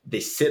then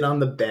they sit on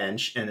the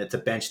bench, and it's a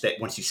bench that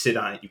once you sit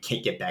on it, you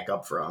can't get back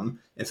up from.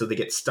 And so they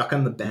get stuck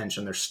on the bench,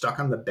 and they're stuck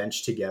on the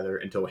bench together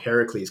until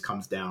Heracles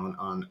comes down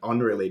on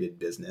unrelated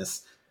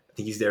business. I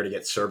think he's there to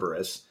get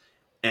Cerberus.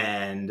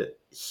 And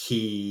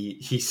he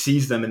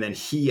sees them, and then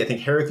I think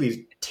Heracles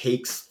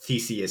takes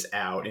Theseus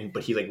out,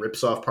 but he like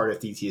rips off part of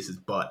Theseus's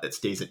butt that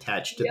stays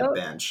attached to the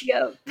bench.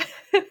 Yep.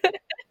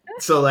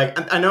 So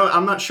like, I know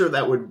I'm not sure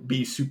that would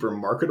be super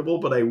marketable,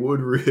 but I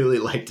would really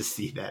like to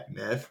see that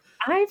myth.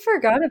 I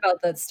forgot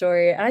about that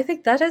story. I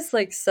think that is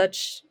like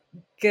such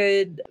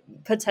good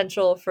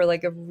potential for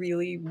like a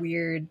really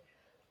weird,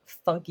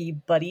 funky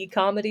buddy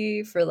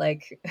comedy for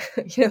like,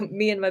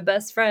 me and my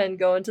best friend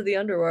going to the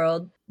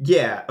underworld.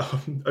 Yeah,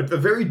 a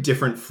very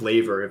different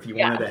flavor if you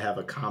wanted to have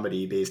a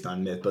comedy based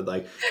on myth. But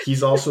like,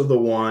 he's also the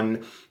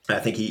one, I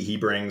think he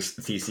brings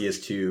Theseus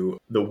to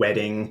the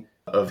wedding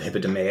of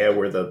Hippodamia,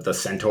 where the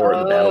centaur,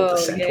 the battle of the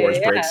centaurs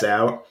breaks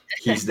out.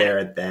 He's there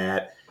at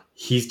that.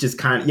 He's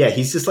just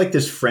he's just like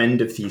this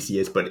friend of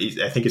Theseus, but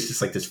I think it's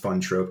just like this fun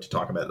trope to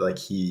talk about. Like,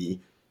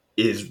 he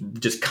is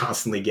just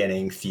constantly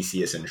getting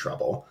Theseus in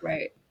trouble.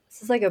 Right.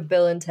 This is like a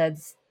Bill and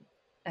Ted's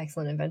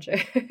Excellent Adventure.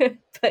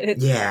 But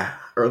it's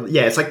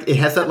it's like it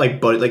has that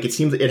like, but like it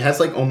seems it has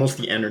like almost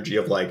the energy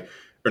of like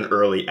an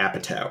early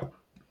Apatow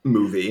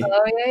movie.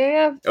 Oh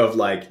yeah. Of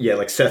like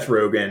Seth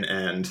Rogen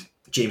and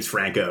James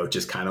Franco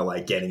just kind of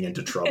like getting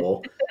into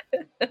trouble.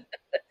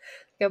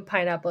 Go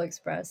Pineapple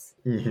Express.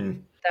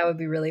 Mm-hmm. That would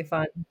be really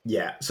fun.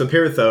 Yeah. So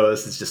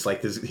Pirithous is just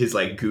like this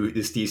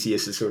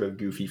Theseus' sort of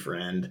goofy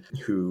friend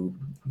who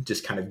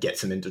just kind of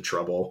gets him into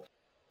trouble.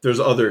 There's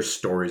other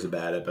stories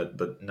about it,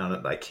 but none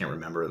of I can't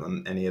remember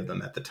any of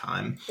them at the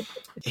time.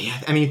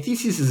 Yeah, I mean,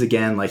 Theseus is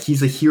again like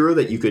he's a hero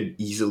that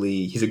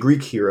he's a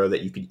Greek hero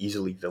that you could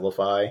easily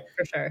vilify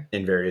for sure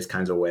in various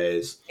kinds of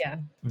ways. Yeah.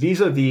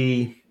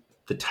 Vis-a-vis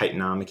the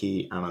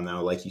Titanomachy, I don't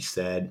know, like you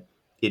said,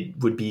 it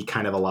would be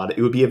kind of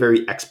it would be a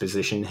very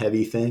exposition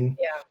heavy thing.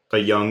 Yeah.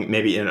 I don't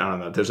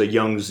know. There's a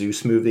young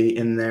Zeus movie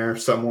in there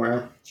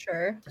somewhere.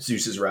 Sure.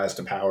 Zeus's rise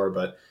to power,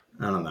 but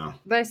I don't know.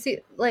 But I see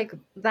like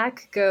that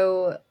could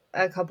go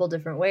a couple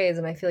different ways,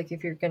 and I feel like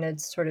if you're going to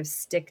sort of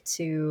stick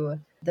to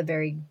the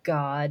very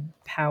god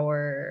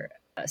power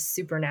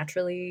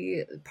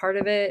supernaturally part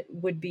of it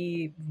would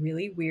be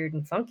really weird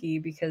and funky,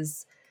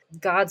 because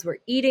gods were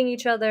eating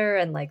each other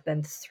and like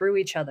then threw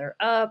each other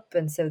up,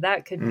 and so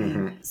that could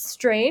be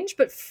strange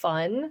but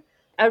fun.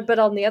 But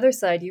on the other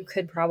side, you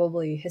could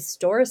probably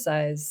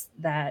historicize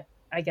that,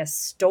 I guess,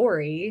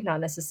 story, not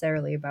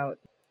necessarily about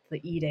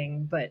the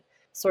eating, but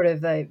sort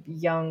of a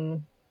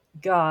young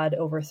god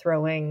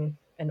overthrowing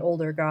an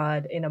older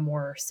god in a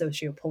more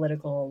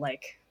socio-political,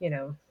 like, I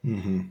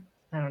don't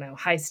know,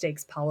 high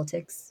stakes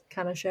politics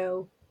kind of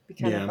show. Be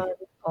kind of fun,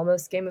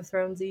 almost Game of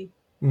Thronesy.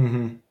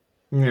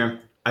 Yeah,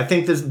 I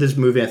think this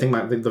movie. I think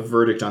the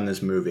verdict on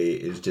this movie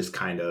is just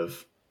kind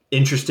of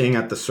interesting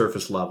at the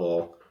surface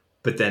level,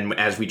 but then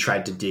as we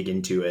tried to dig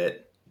into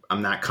it,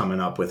 I'm not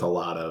coming up with a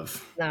lot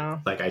of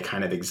like I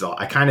kind of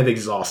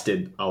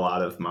exhausted a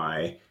lot of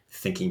my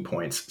thinking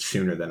points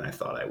sooner than I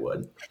thought I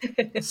would.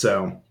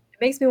 So.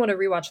 Makes me want to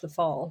rewatch The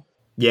Fall.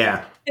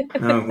 Yeah,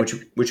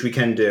 which we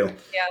can do.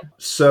 Yeah.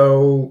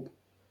 So,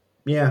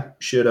 yeah,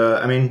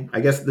 I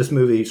guess this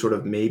movie sort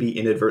of maybe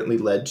inadvertently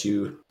led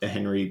to a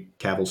Henry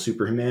Cavill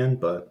Superman,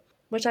 but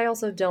which I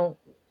also don't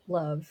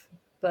love,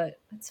 but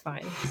it's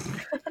fine.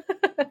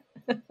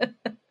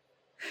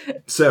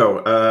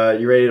 So,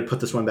 you ready to put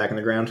this one back in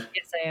the ground?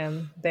 Yes, I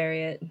am.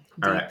 Bury it deep.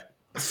 All right.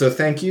 So,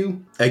 thank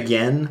you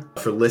again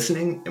for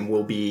listening, and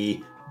we'll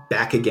be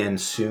back again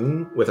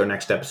soon with our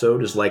next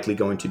episode. Is likely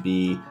going to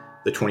be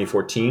the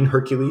 2014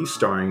 Hercules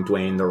starring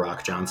Dwayne "The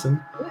Rock" Johnson.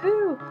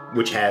 Woohoo!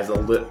 Which has a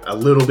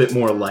little bit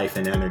more life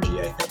and energy,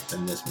 I think,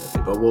 than this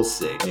movie, but we'll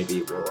see.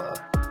 Maybe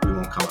we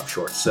won't come up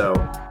short. So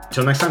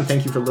until next time,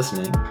 thank you for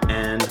listening,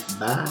 and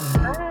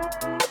bye.